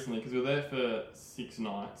Warrumbungles recently, because we were there for 6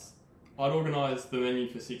 nights, I'd organised the menu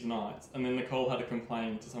for 6 nights, and then Nicole had to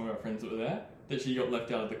complain to some of our friends that were there that she got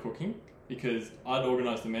left out of the cooking. Because I'd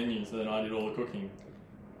organised the menu, so then I did all the cooking.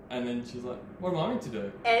 And then she's like, what am I meant to do?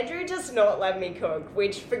 Andrew does not let me cook,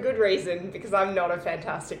 which for good reason, because I'm not a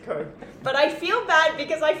fantastic cook. But I feel bad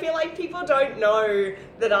because I feel like people don't know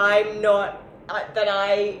that I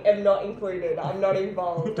am not included. I'm not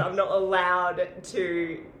involved. I'm not allowed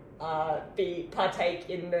to partake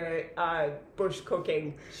in the bush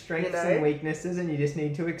cooking. Strengths and weaknesses, and you just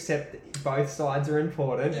need to accept that both sides are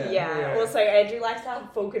important. Yeah. Also, Andrew likes to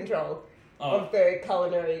have full control of the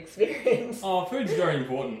culinary experience. Oh, food's very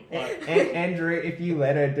important. Like... Andrew, if you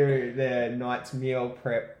let her do the night's meal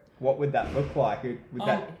prep, what would that look like?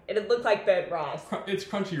 It'd look like burnt rice. It's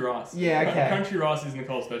crunchy rice. Yeah, okay. Crunchy rice is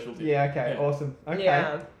Nicole's specialty. Yeah, okay, awesome. Okay.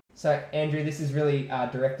 Yeah. So, Andrew, this is really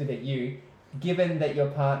directed at you. given that your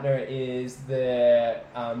partner is the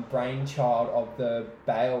brainchild of the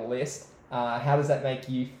bail list, how does that make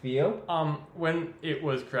you feel? When it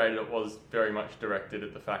was created, it was very much directed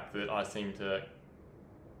at the fact that I seem to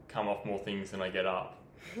come off more things than I get up.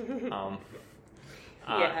 Well,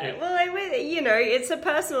 it's a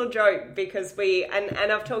personal joke because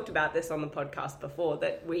and I've talked about this on the podcast before,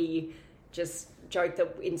 that we just joke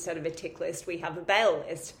that instead of a tick list, we have a bail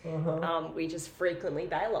list. We just frequently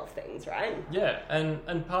bail off things, right? Yeah,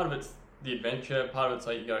 and part of it's the adventure, part of it's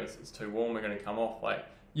like you go, it's too warm, we're going to come off. Like,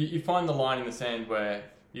 you find the line in the sand where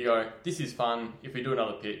you go, this is fun, if we do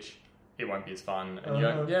another pitch, it won't be as fun. And you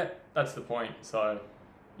go, yeah, that's the point. So,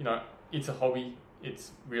 it's a hobby,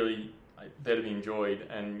 it's really there to be enjoyed,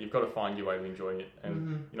 and you've got to find your way to enjoy it.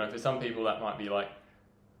 And, for some people that might be like,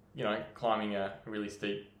 climbing a really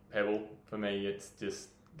steep pebble. For me, it's just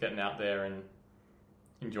getting out there and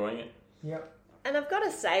enjoying it. Yep. And I've got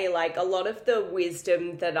to say, like, a lot of the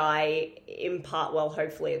wisdom that I impart, well,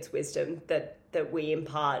 hopefully it's wisdom that we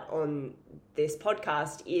impart on this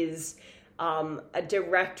podcast is a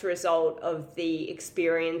direct result of the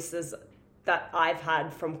experiences that I've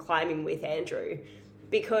had from climbing with Andrew.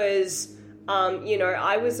 Because,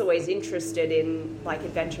 I was always interested in, like,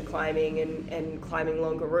 adventure climbing and climbing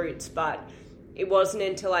longer routes, but it wasn't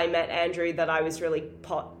until I met Andrew that I was really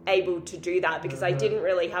able to do that, because I didn't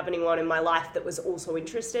really have anyone in my life that was also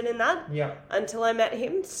interested in that until I met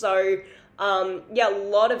him. So, a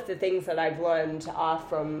lot of the things that I've learned are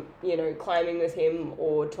from, climbing with him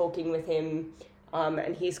or talking with him,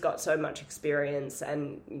 and he's got so much experience,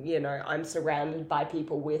 and, I'm surrounded by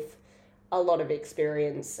people with a lot of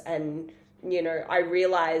experience, and, I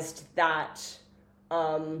realized that,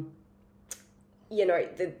 the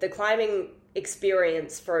climbing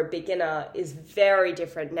experience for a beginner is very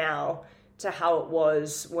different now to how it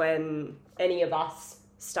was when any of us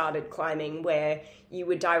started climbing, where you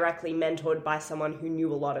were directly mentored by someone who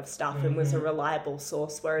knew a lot of stuff and was a reliable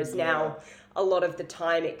source, whereas now a lot of the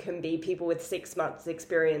time it can be people with 6 months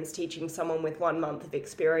experience teaching someone with 1 month of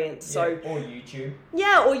experience. Or YouTube.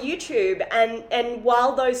 Yeah, or YouTube. And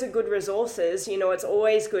while those are good resources, it's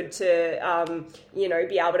always good to, be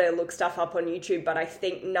able to look stuff up on YouTube, but I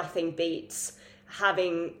think nothing beats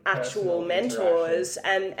having actual mentors.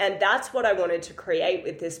 And that's what I wanted to create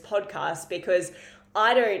with this podcast, because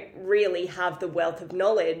I don't really have the wealth of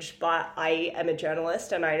knowledge, but I am a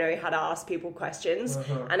journalist and I know how to ask people questions.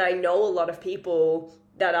 And I know a lot of people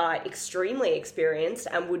that are extremely experienced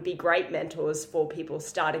and would be great mentors for people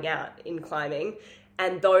starting out in climbing.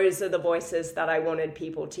 And those are the voices that I wanted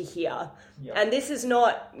people to hear. And this is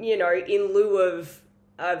not, in lieu of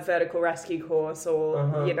a vertical rescue course or,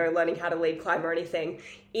 learning how to lead climb or anything.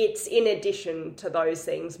 It's in addition to those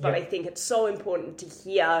things. But I think it's so important to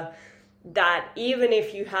hear that even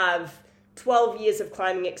if you have 12 years of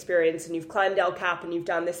climbing experience and you've climbed El Cap and you've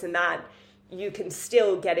done this and that, you can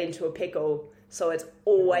still get into a pickle. So it's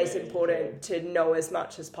always important to know as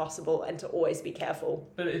much as possible and to always be careful.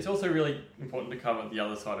 But it's also really important to cover the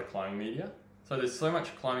other side of climbing media. So there's so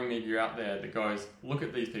much climbing media out there that goes, look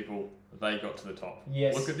at these people, they got to the top.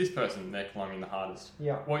 Yes. Look at this person, they're climbing the hardest.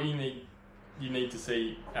 Yeah. What you need to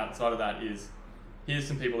see outside of that is, here's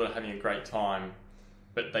some people that are having a great time,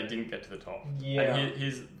 but they didn't get to the top. Yeah. And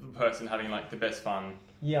here's the person having like the best fun.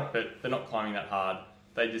 Yeah. But they're not climbing that hard.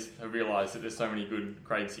 They just have realised that there's so many good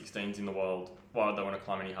grade 16s in the world. Why would they want to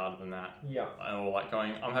climb any harder than that? Yeah. Or like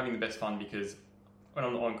going, I'm having the best fun because when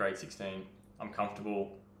I'm on grade 16, I'm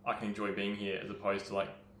comfortable. I can enjoy being here, as opposed to like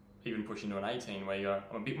even pushing to an 18 where you go,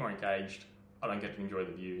 I'm a bit more engaged. I don't get to enjoy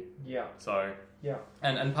the view. Yeah. So,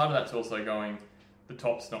 and part of that's also going, the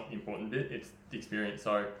top's not the important bit, it's the experience.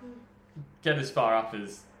 So get as far up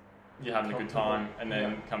as you're having a good time, and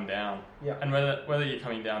then come down. Yeah. And whether you're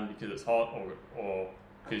coming down because it's hot or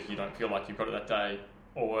because you don't feel like you've got it that day,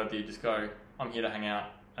 or whether you just go, I'm here to hang out,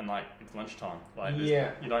 and like it's lunchtime. Like you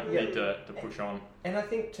don't need to push on. And I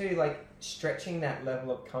think too, like stretching that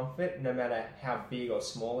level of comfort, no matter how big or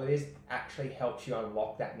small it is, actually helps you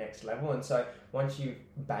unlock that next level. And so once you've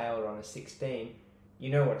bailed on a 16, you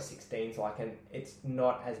know what a 16's like, and it's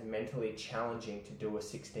not as mentally challenging to do a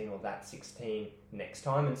 16 or that 16 next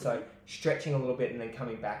time. And so stretching a little bit and then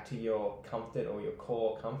coming back to your comfort or your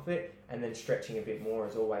core comfort and then stretching a bit more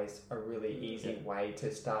is always a really easy way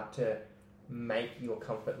to start to make your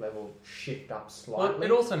comfort level shift up slightly. Well,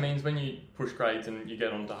 it also means when you push grades and you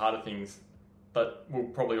get onto harder things, that will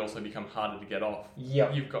probably also become harder to get off.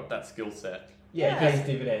 Yep. You've got that skill set. Yeah, it pays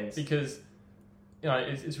dividends. Because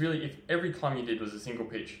it's really, if every climb you did was a single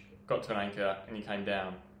pitch, got to an anchor and you came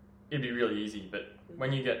down, it'd be really easy, but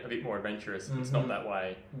when you get a bit more adventurous, it's not that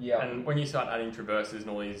way. Yeah. And when you start adding traverses and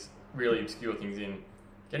all these really obscure things in,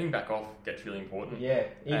 getting back off gets really important. Yeah,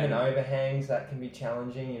 even overhangs, that can be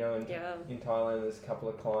challenging, you know, in Thailand there's a couple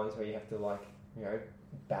of climbs where you have to like, you know,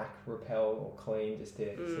 back rappel or clean just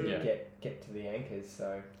to sort of get to the anchors,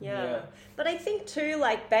 so yeah. But I think too,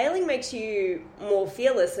 like, bailing makes you more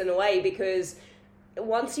fearless in a way, because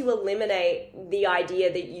once you eliminate the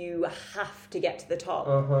idea that you have to get to the top,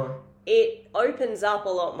 it opens up a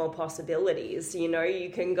lot more possibilities. You know, you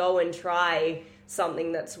can go and try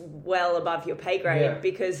something that's well above your pay grade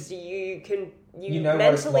because you know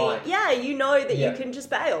mentally, what it's like. You know that you can just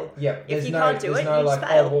bail. Yeah, if you can't do it, no you like, just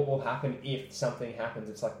bail. what will happen if something happens?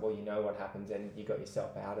 It's like, well, you know what happens, and you got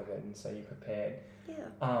yourself out of it, and so you're prepared.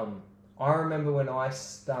 Yeah. I remember when I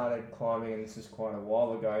started climbing, and this was quite a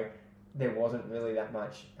while ago, there wasn't really that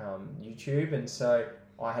much YouTube, and so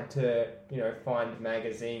I had to, you know, find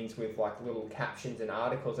magazines with like little captions and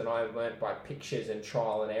articles, and I learnt by pictures and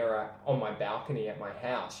trial and error on my balcony at my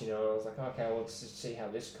house. You know, I was like, okay, well, let's just see how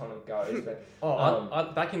this kind of goes. But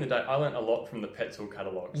I back in the day, I learnt a lot from the Petzl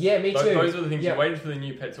catalogues. Yeah, me too. Those were the things you waited for the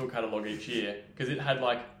new Petzl catalogue each year, because it had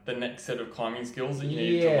like the next set of climbing skills that you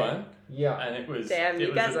needed to learn. Yeah, and it was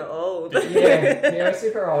you guys are old. yeah,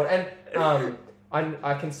 super old. And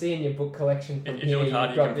I can see in your book collection from if here... you look hard,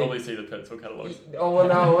 you can probably see the Petzl catalogues. Oh, well,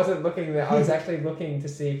 no, I wasn't looking there. I was actually looking to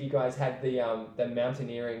see if you guys had the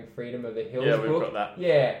Mountaineering Freedom of the Hills book. Yeah, we've got that.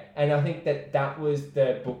 Yeah, and I think that was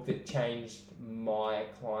the book that changed my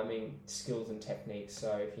climbing skills and techniques.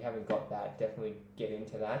 So if you haven't got that, definitely get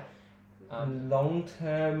into that. Long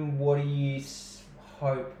term, what do you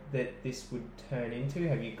hope that this would turn into?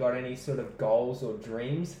 Have you got any sort of goals or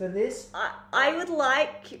dreams for this? I would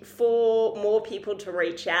like for more people to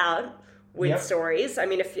reach out with stories. I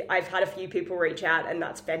mean, I've had a few people reach out, and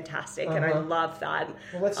that's fantastic, and I love that.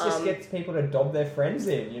 Well, let's just get people to dob their friends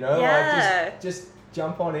in, you know? Yeah. Like just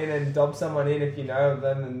jump on in and dob someone in if you know of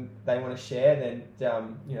them and they want to share, then,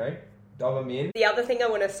 you know, dob them in. The other thing I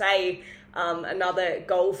want to say, another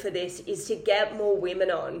goal for this is to get more women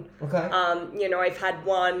on. Okay. You know, I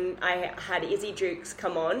had Izzy Jukes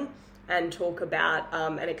come on and talk about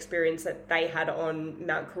an experience that they had on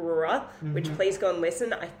Mount Karura, which please go and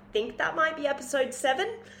listen. I think that might be episode 7.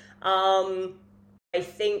 I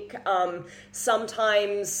think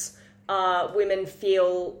sometimes women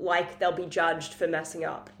feel like they'll be judged for messing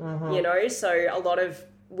up, you know, so a lot of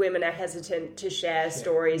women are hesitant to share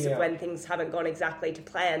stories of when things haven't gone exactly to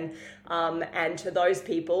plan. And to those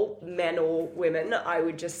people, men or women, I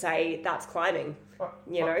would just say that's climbing.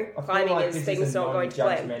 You know, climbing like is things not going to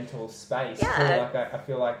plan. Judgmental space. Yeah. I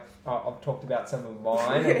feel like I've talked about some of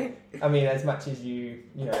mine. And, I mean, as much as you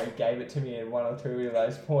gave it to me in one or two of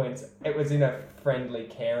those points, it was in a friendly,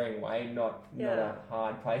 caring way, not a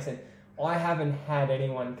hard place. And I haven't had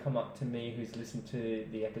anyone come up to me who's listened to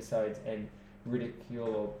the episodes and ridicule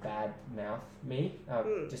or bad mouth me.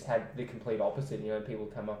 I've just had the complete opposite. You know, people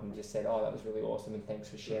come up and just said, "Oh, that was really awesome, and thanks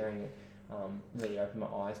for sharing it." Really opened my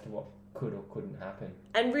eyes to what could or couldn't happen.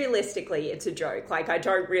 And realistically, it's a joke. Like, I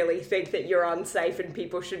don't really think that you're unsafe and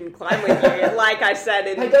people shouldn't climb with you. Like I said,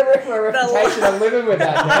 hey, don't wreck my reputation. I'm living with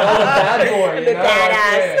that now. I'm a bad boy. The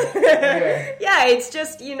badass. Yeah, it's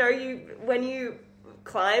just, you know, when you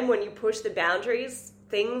climb, when you push the boundaries,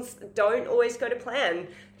 things don't always go to plan.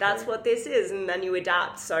 That's what this is, and then you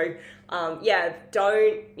adapt. So, don't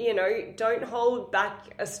hold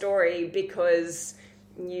back a story because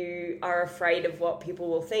you are afraid of what people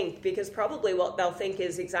will think, because probably what they'll think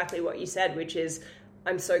is exactly what you said, which is,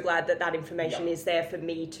 I'm so glad that information is there for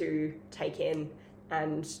me to take in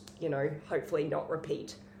and, you know, hopefully not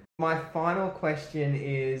repeat. My final question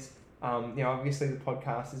is, obviously the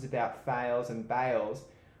podcast is about fails and bails.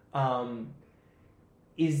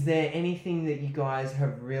 Is there anything that you guys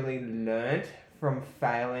have really learnt from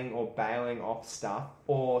failing or bailing off stuff,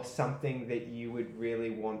 or something that you would really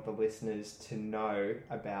want the listeners to know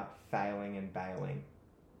about failing and bailing?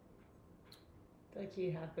 I feel like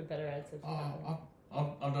you have a better answer for that.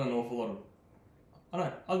 I've done an awful lot of... I don't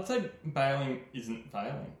know. I'd say bailing isn't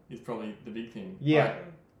failing. Is probably the big thing. Yeah.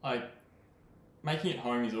 Like making it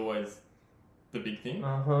home is always the big thing.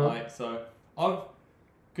 So I've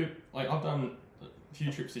done a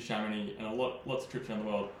few trips to Chamonix and lots of trips around the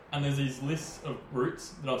world, and there's these lists of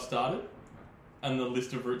routes that I've started and the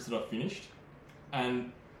list of routes that I've finished,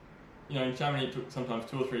 and you know, in Chamonix it took sometimes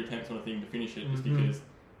 2 or 3 attempts on a thing to finish it, just because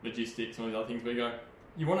logistics and all these other things, where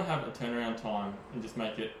you want to have a turnaround time and just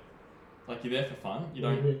make it like you're there for fun. You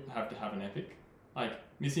don't have to have an epic. Like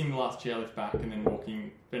missing the last chairlift back and then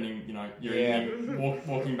spending your evening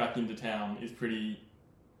walking back into town is pretty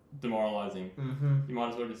demoralising. You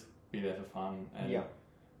might as well just be there for fun. And, Yeah.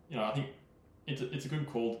 you know, I think it's a good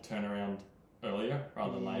call to turn around earlier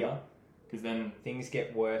rather than later. Because then... Things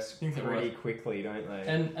get worse pretty quickly, don't they?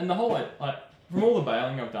 And the whole, like, from all the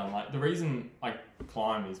bailing I've done, like, the reason I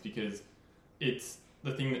climb is because it's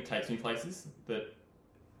the thing that takes me places that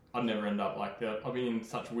I'd never end up. Like, I've been in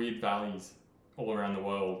such weird valleys all around the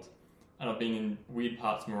world, and I've been in weird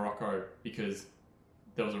parts of Morocco because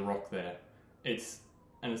there was a rock there. It's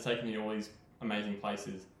taken me to all these amazing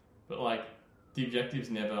places, but like the objective's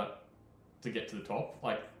never to get to the top.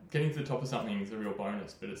 Like getting to the top of something is a real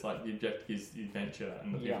bonus, but it's like the objective is the adventure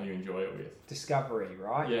and the people you enjoy it with. Discovery,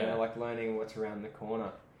 right? Yeah. You know, like learning what's around the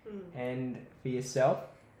corner. And for yourself?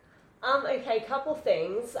 Okay, couple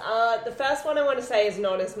things. The first one I want to say is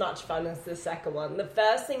not as much fun as the second one. The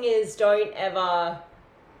first thing is don't ever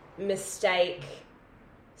mistake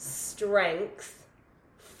strength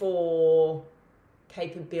for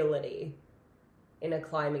capability in a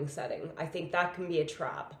climbing setting. I think that can be a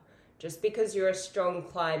trap. Just because you're a strong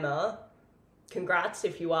climber, congrats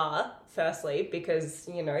if you are, firstly, because,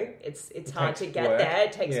 you know, it's hard to get there.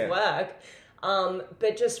 It takes work.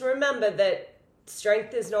 But just remember that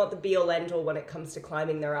strength is not the be-all, end-all when it comes to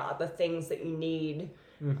climbing. There are other things that you need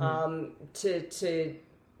to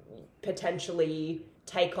potentially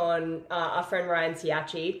take on. Our friend Ryan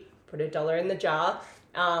Siachi, put $1 in the jar,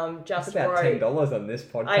 just It's about $10 on this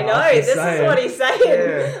podcast. I know, this is what he's saying.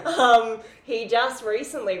 Yeah. He just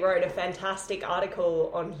recently wrote a fantastic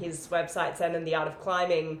article on his website, Zen and the Art of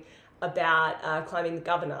Climbing, about climbing the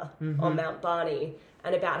Governor on Mount Barney,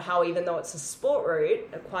 and about how even though it's a sport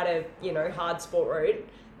route, quite a hard sport route,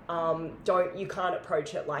 you can't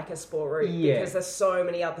approach it like a sport route because there's so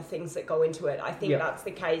many other things that go into it. I think that's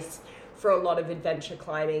the case for a lot of adventure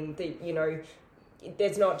climbing, that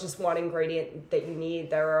there's not just one ingredient that you need.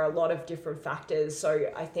 There are a lot of different factors.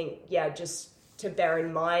 So I think just to bear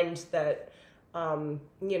in mind that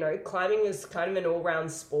climbing is kind of an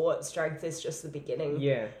all-round sport. Strength is just the beginning.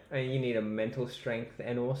 Yeah, and you need a mental strength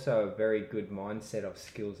and also a very good mindset of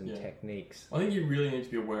skills and techniques. I think you really need to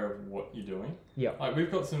be aware of what you're doing. Yeah. Like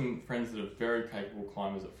we've got some friends that are very capable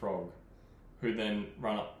climbers at Frog, who then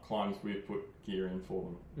run up climbs we've put gear in for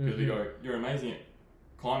them. Because we go, you're amazing at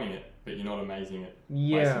climbing it, but you're not amazing at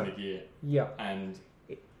placing the gear. Yeah. And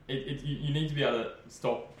you need to be able to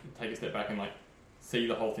stop, take a step back and like see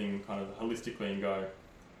the whole thing kind of holistically and go,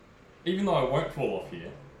 even though I won't fall off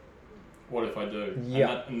here, what if I do?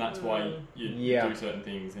 Yeah. And that's why you do certain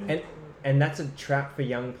things. And that's a trap for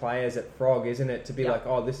young players at Frog, isn't it? To be like,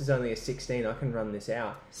 oh, this is only a 16, I can run this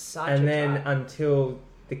out. Until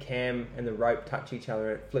the cam and the rope touch each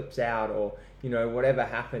other and it flips out, or whatever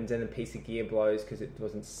happens and a piece of gear blows because it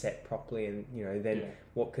wasn't set properly, and then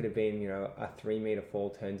what could have been a 3 meter fall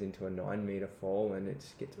turns into a 9 meter fall, and it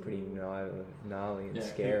just gets pretty gnarly and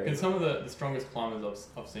scary. And some of the strongest climbers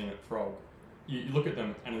I've seen at Frog, you look at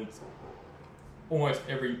them and it's almost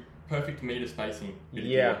every perfect meter spacing. Bit of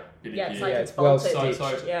gear. It's like it's well bolted.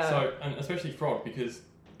 So and especially Frog, because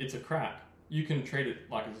it's a crack. You can treat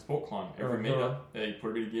it like it's a sport climb. Every meter, you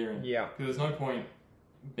put a bit of gear in. Yeah. Because there's no point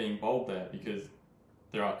being bold there because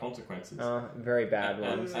there are consequences. Very bad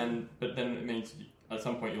ones. But then it means at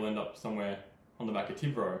some point you'll end up somewhere on the back of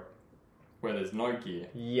Tibro where there's no gear.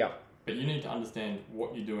 Yeah. But you need to understand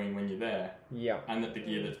what you're doing when you're there. Yeah. And that the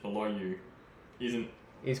gear that's below you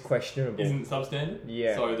is questionable. Isn't substandard.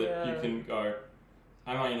 Yeah. So that you can go,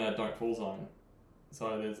 am I in a don't fall zone?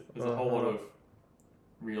 So there's a whole lot of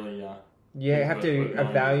really... you have to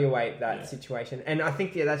evaluate that situation. And I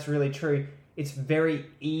think that's really true. It's very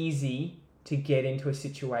easy to get into a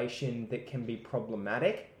situation that can be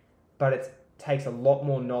problematic, but it takes a lot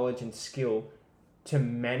more knowledge and skill to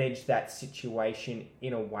manage that situation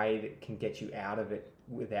in a way that can get you out of it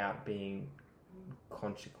without being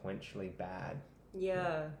consequentially bad.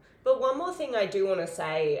 Yeah. But one more thing I do want to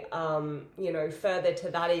say, further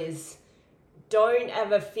to that is don't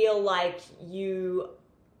ever feel like you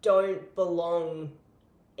don't belong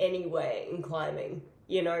anywhere in climbing.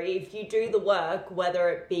 If you do the work, whether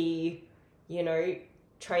it be,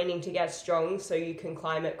 training to get strong so you can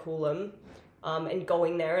climb at Coolum, and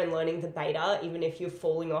going there and learning the beta, even if you're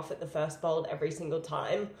falling off at the first bolt every single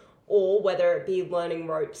time, or whether it be learning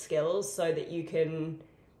rope skills so that you can,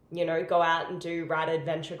 go out and do rad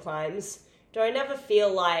adventure climbs, don't ever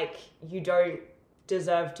feel like you don't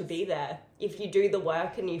deserve to be there. If you do the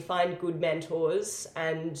work and you find good mentors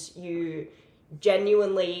and you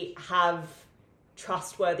genuinely have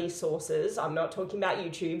trustworthy sources, I'm not talking about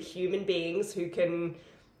YouTube, human beings who can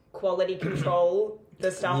quality control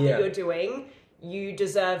the stuff that you're doing, you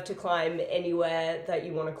deserve to climb anywhere that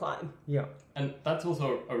you want to climb. Yeah. And that's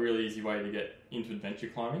also a really easy way to get into adventure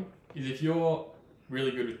climbing, is if you're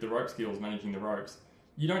really good with the rope skills, managing the ropes,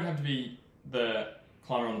 you don't have to be the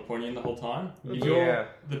climber on the pointy end the whole time. If you're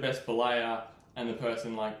the best belayer and the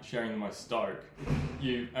person like sharing the most stoke,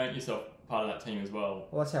 you earn yourself part of that team as well.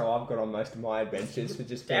 Well, that's how I've got on most of my adventures, for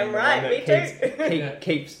just being Damn the right, one me that too.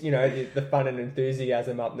 keeps you know, the fun and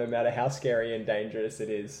enthusiasm up, no matter how scary and dangerous it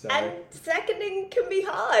is. So. And seconding can be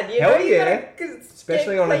hard, you Hell know? You yeah. gotta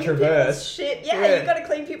Especially on a clean traverse. people's shit. Yeah, you gotta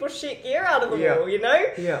clean people's shit gear out of the wall, you know?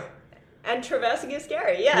 Yeah. And traversing is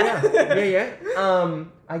scary, yeah. Yeah.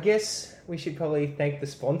 I guess we should probably thank the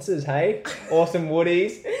sponsors, hey? Awesome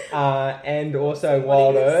Woodies, and also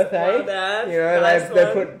Wild Earth, hey? Wild Earth, You know, nice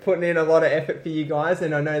they're putting in a lot of effort for you guys,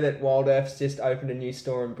 and I know that Wild Earth's just opened a new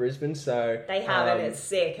store in Brisbane, so... They have it, it's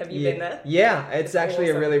sick. Have you been there? Yeah, it's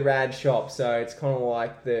actually awesome. a really rad shop, so it's kind of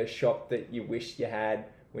like the shop that you wish you had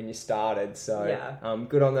when you started, so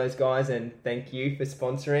good on those guys, and thank you for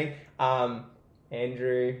sponsoring.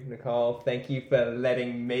 Andrew, Nicole, thank you for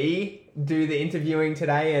letting me do the interviewing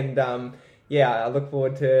today, and I look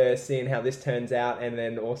forward to seeing how this turns out, and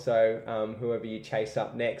then also whoever you chase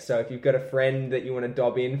up next. So if you've got a friend that you want to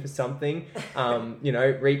dob in for something,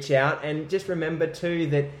 reach out, and just remember too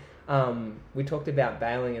that we talked about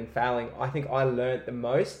bailing and failing. I think I learnt the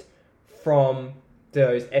most from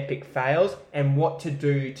those epic fails and what to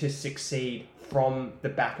do to succeed from the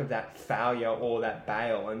back of that failure or that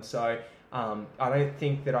bail, and so I don't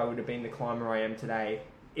think that I would have been the climber I am today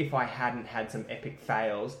if I hadn't had some epic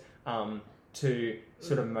fails to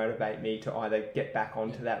sort of motivate me to either get back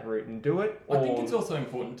onto that route and do it. I think it's also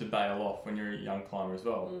important to bail off when you're a young climber as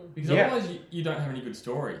well, because otherwise you don't have any good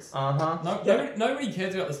stories. Nobody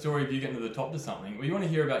cares about the story of you getting to the top of something. We want to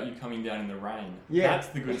hear about you coming down in the rain. That's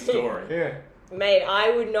the good story. Mate,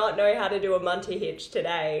 I would not know how to do a munter hitch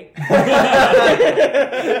today.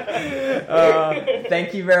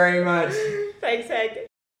 Thank you very much. Thanks, Hank.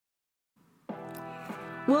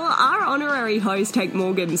 Well, our honorary host, Henk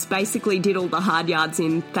Morgans, basically did all the hard yards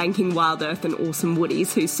in thanking Wild Earth and Awesome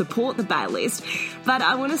Woodies who support the Bail List. But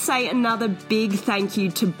I want to say another big thank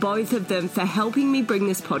you to both of them for helping me bring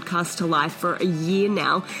this podcast to life for a year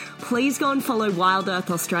now. Please go and follow Wild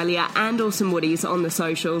Earth Australia and Awesome Woodies on the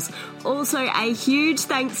socials. Also, a huge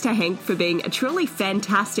thanks to Henk for being a truly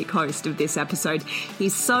fantastic host of this episode.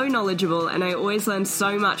 He's so knowledgeable, and I always learn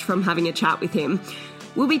so much from having a chat with him.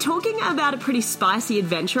 We'll be talking about a pretty spicy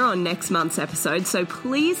adventure on next month's episode, so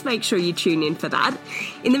please make sure you tune in for that.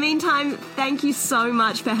 In the meantime, thank you so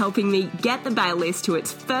much for helping me get the Bail List to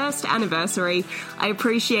its first anniversary. I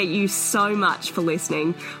appreciate you so much for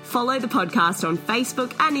listening. Follow the podcast on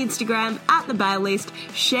Facebook and Instagram at The Bail List.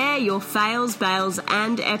 Share your fails, bails,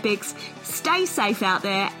 and epics. Stay safe out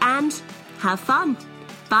there and have fun.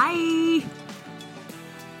 Bye!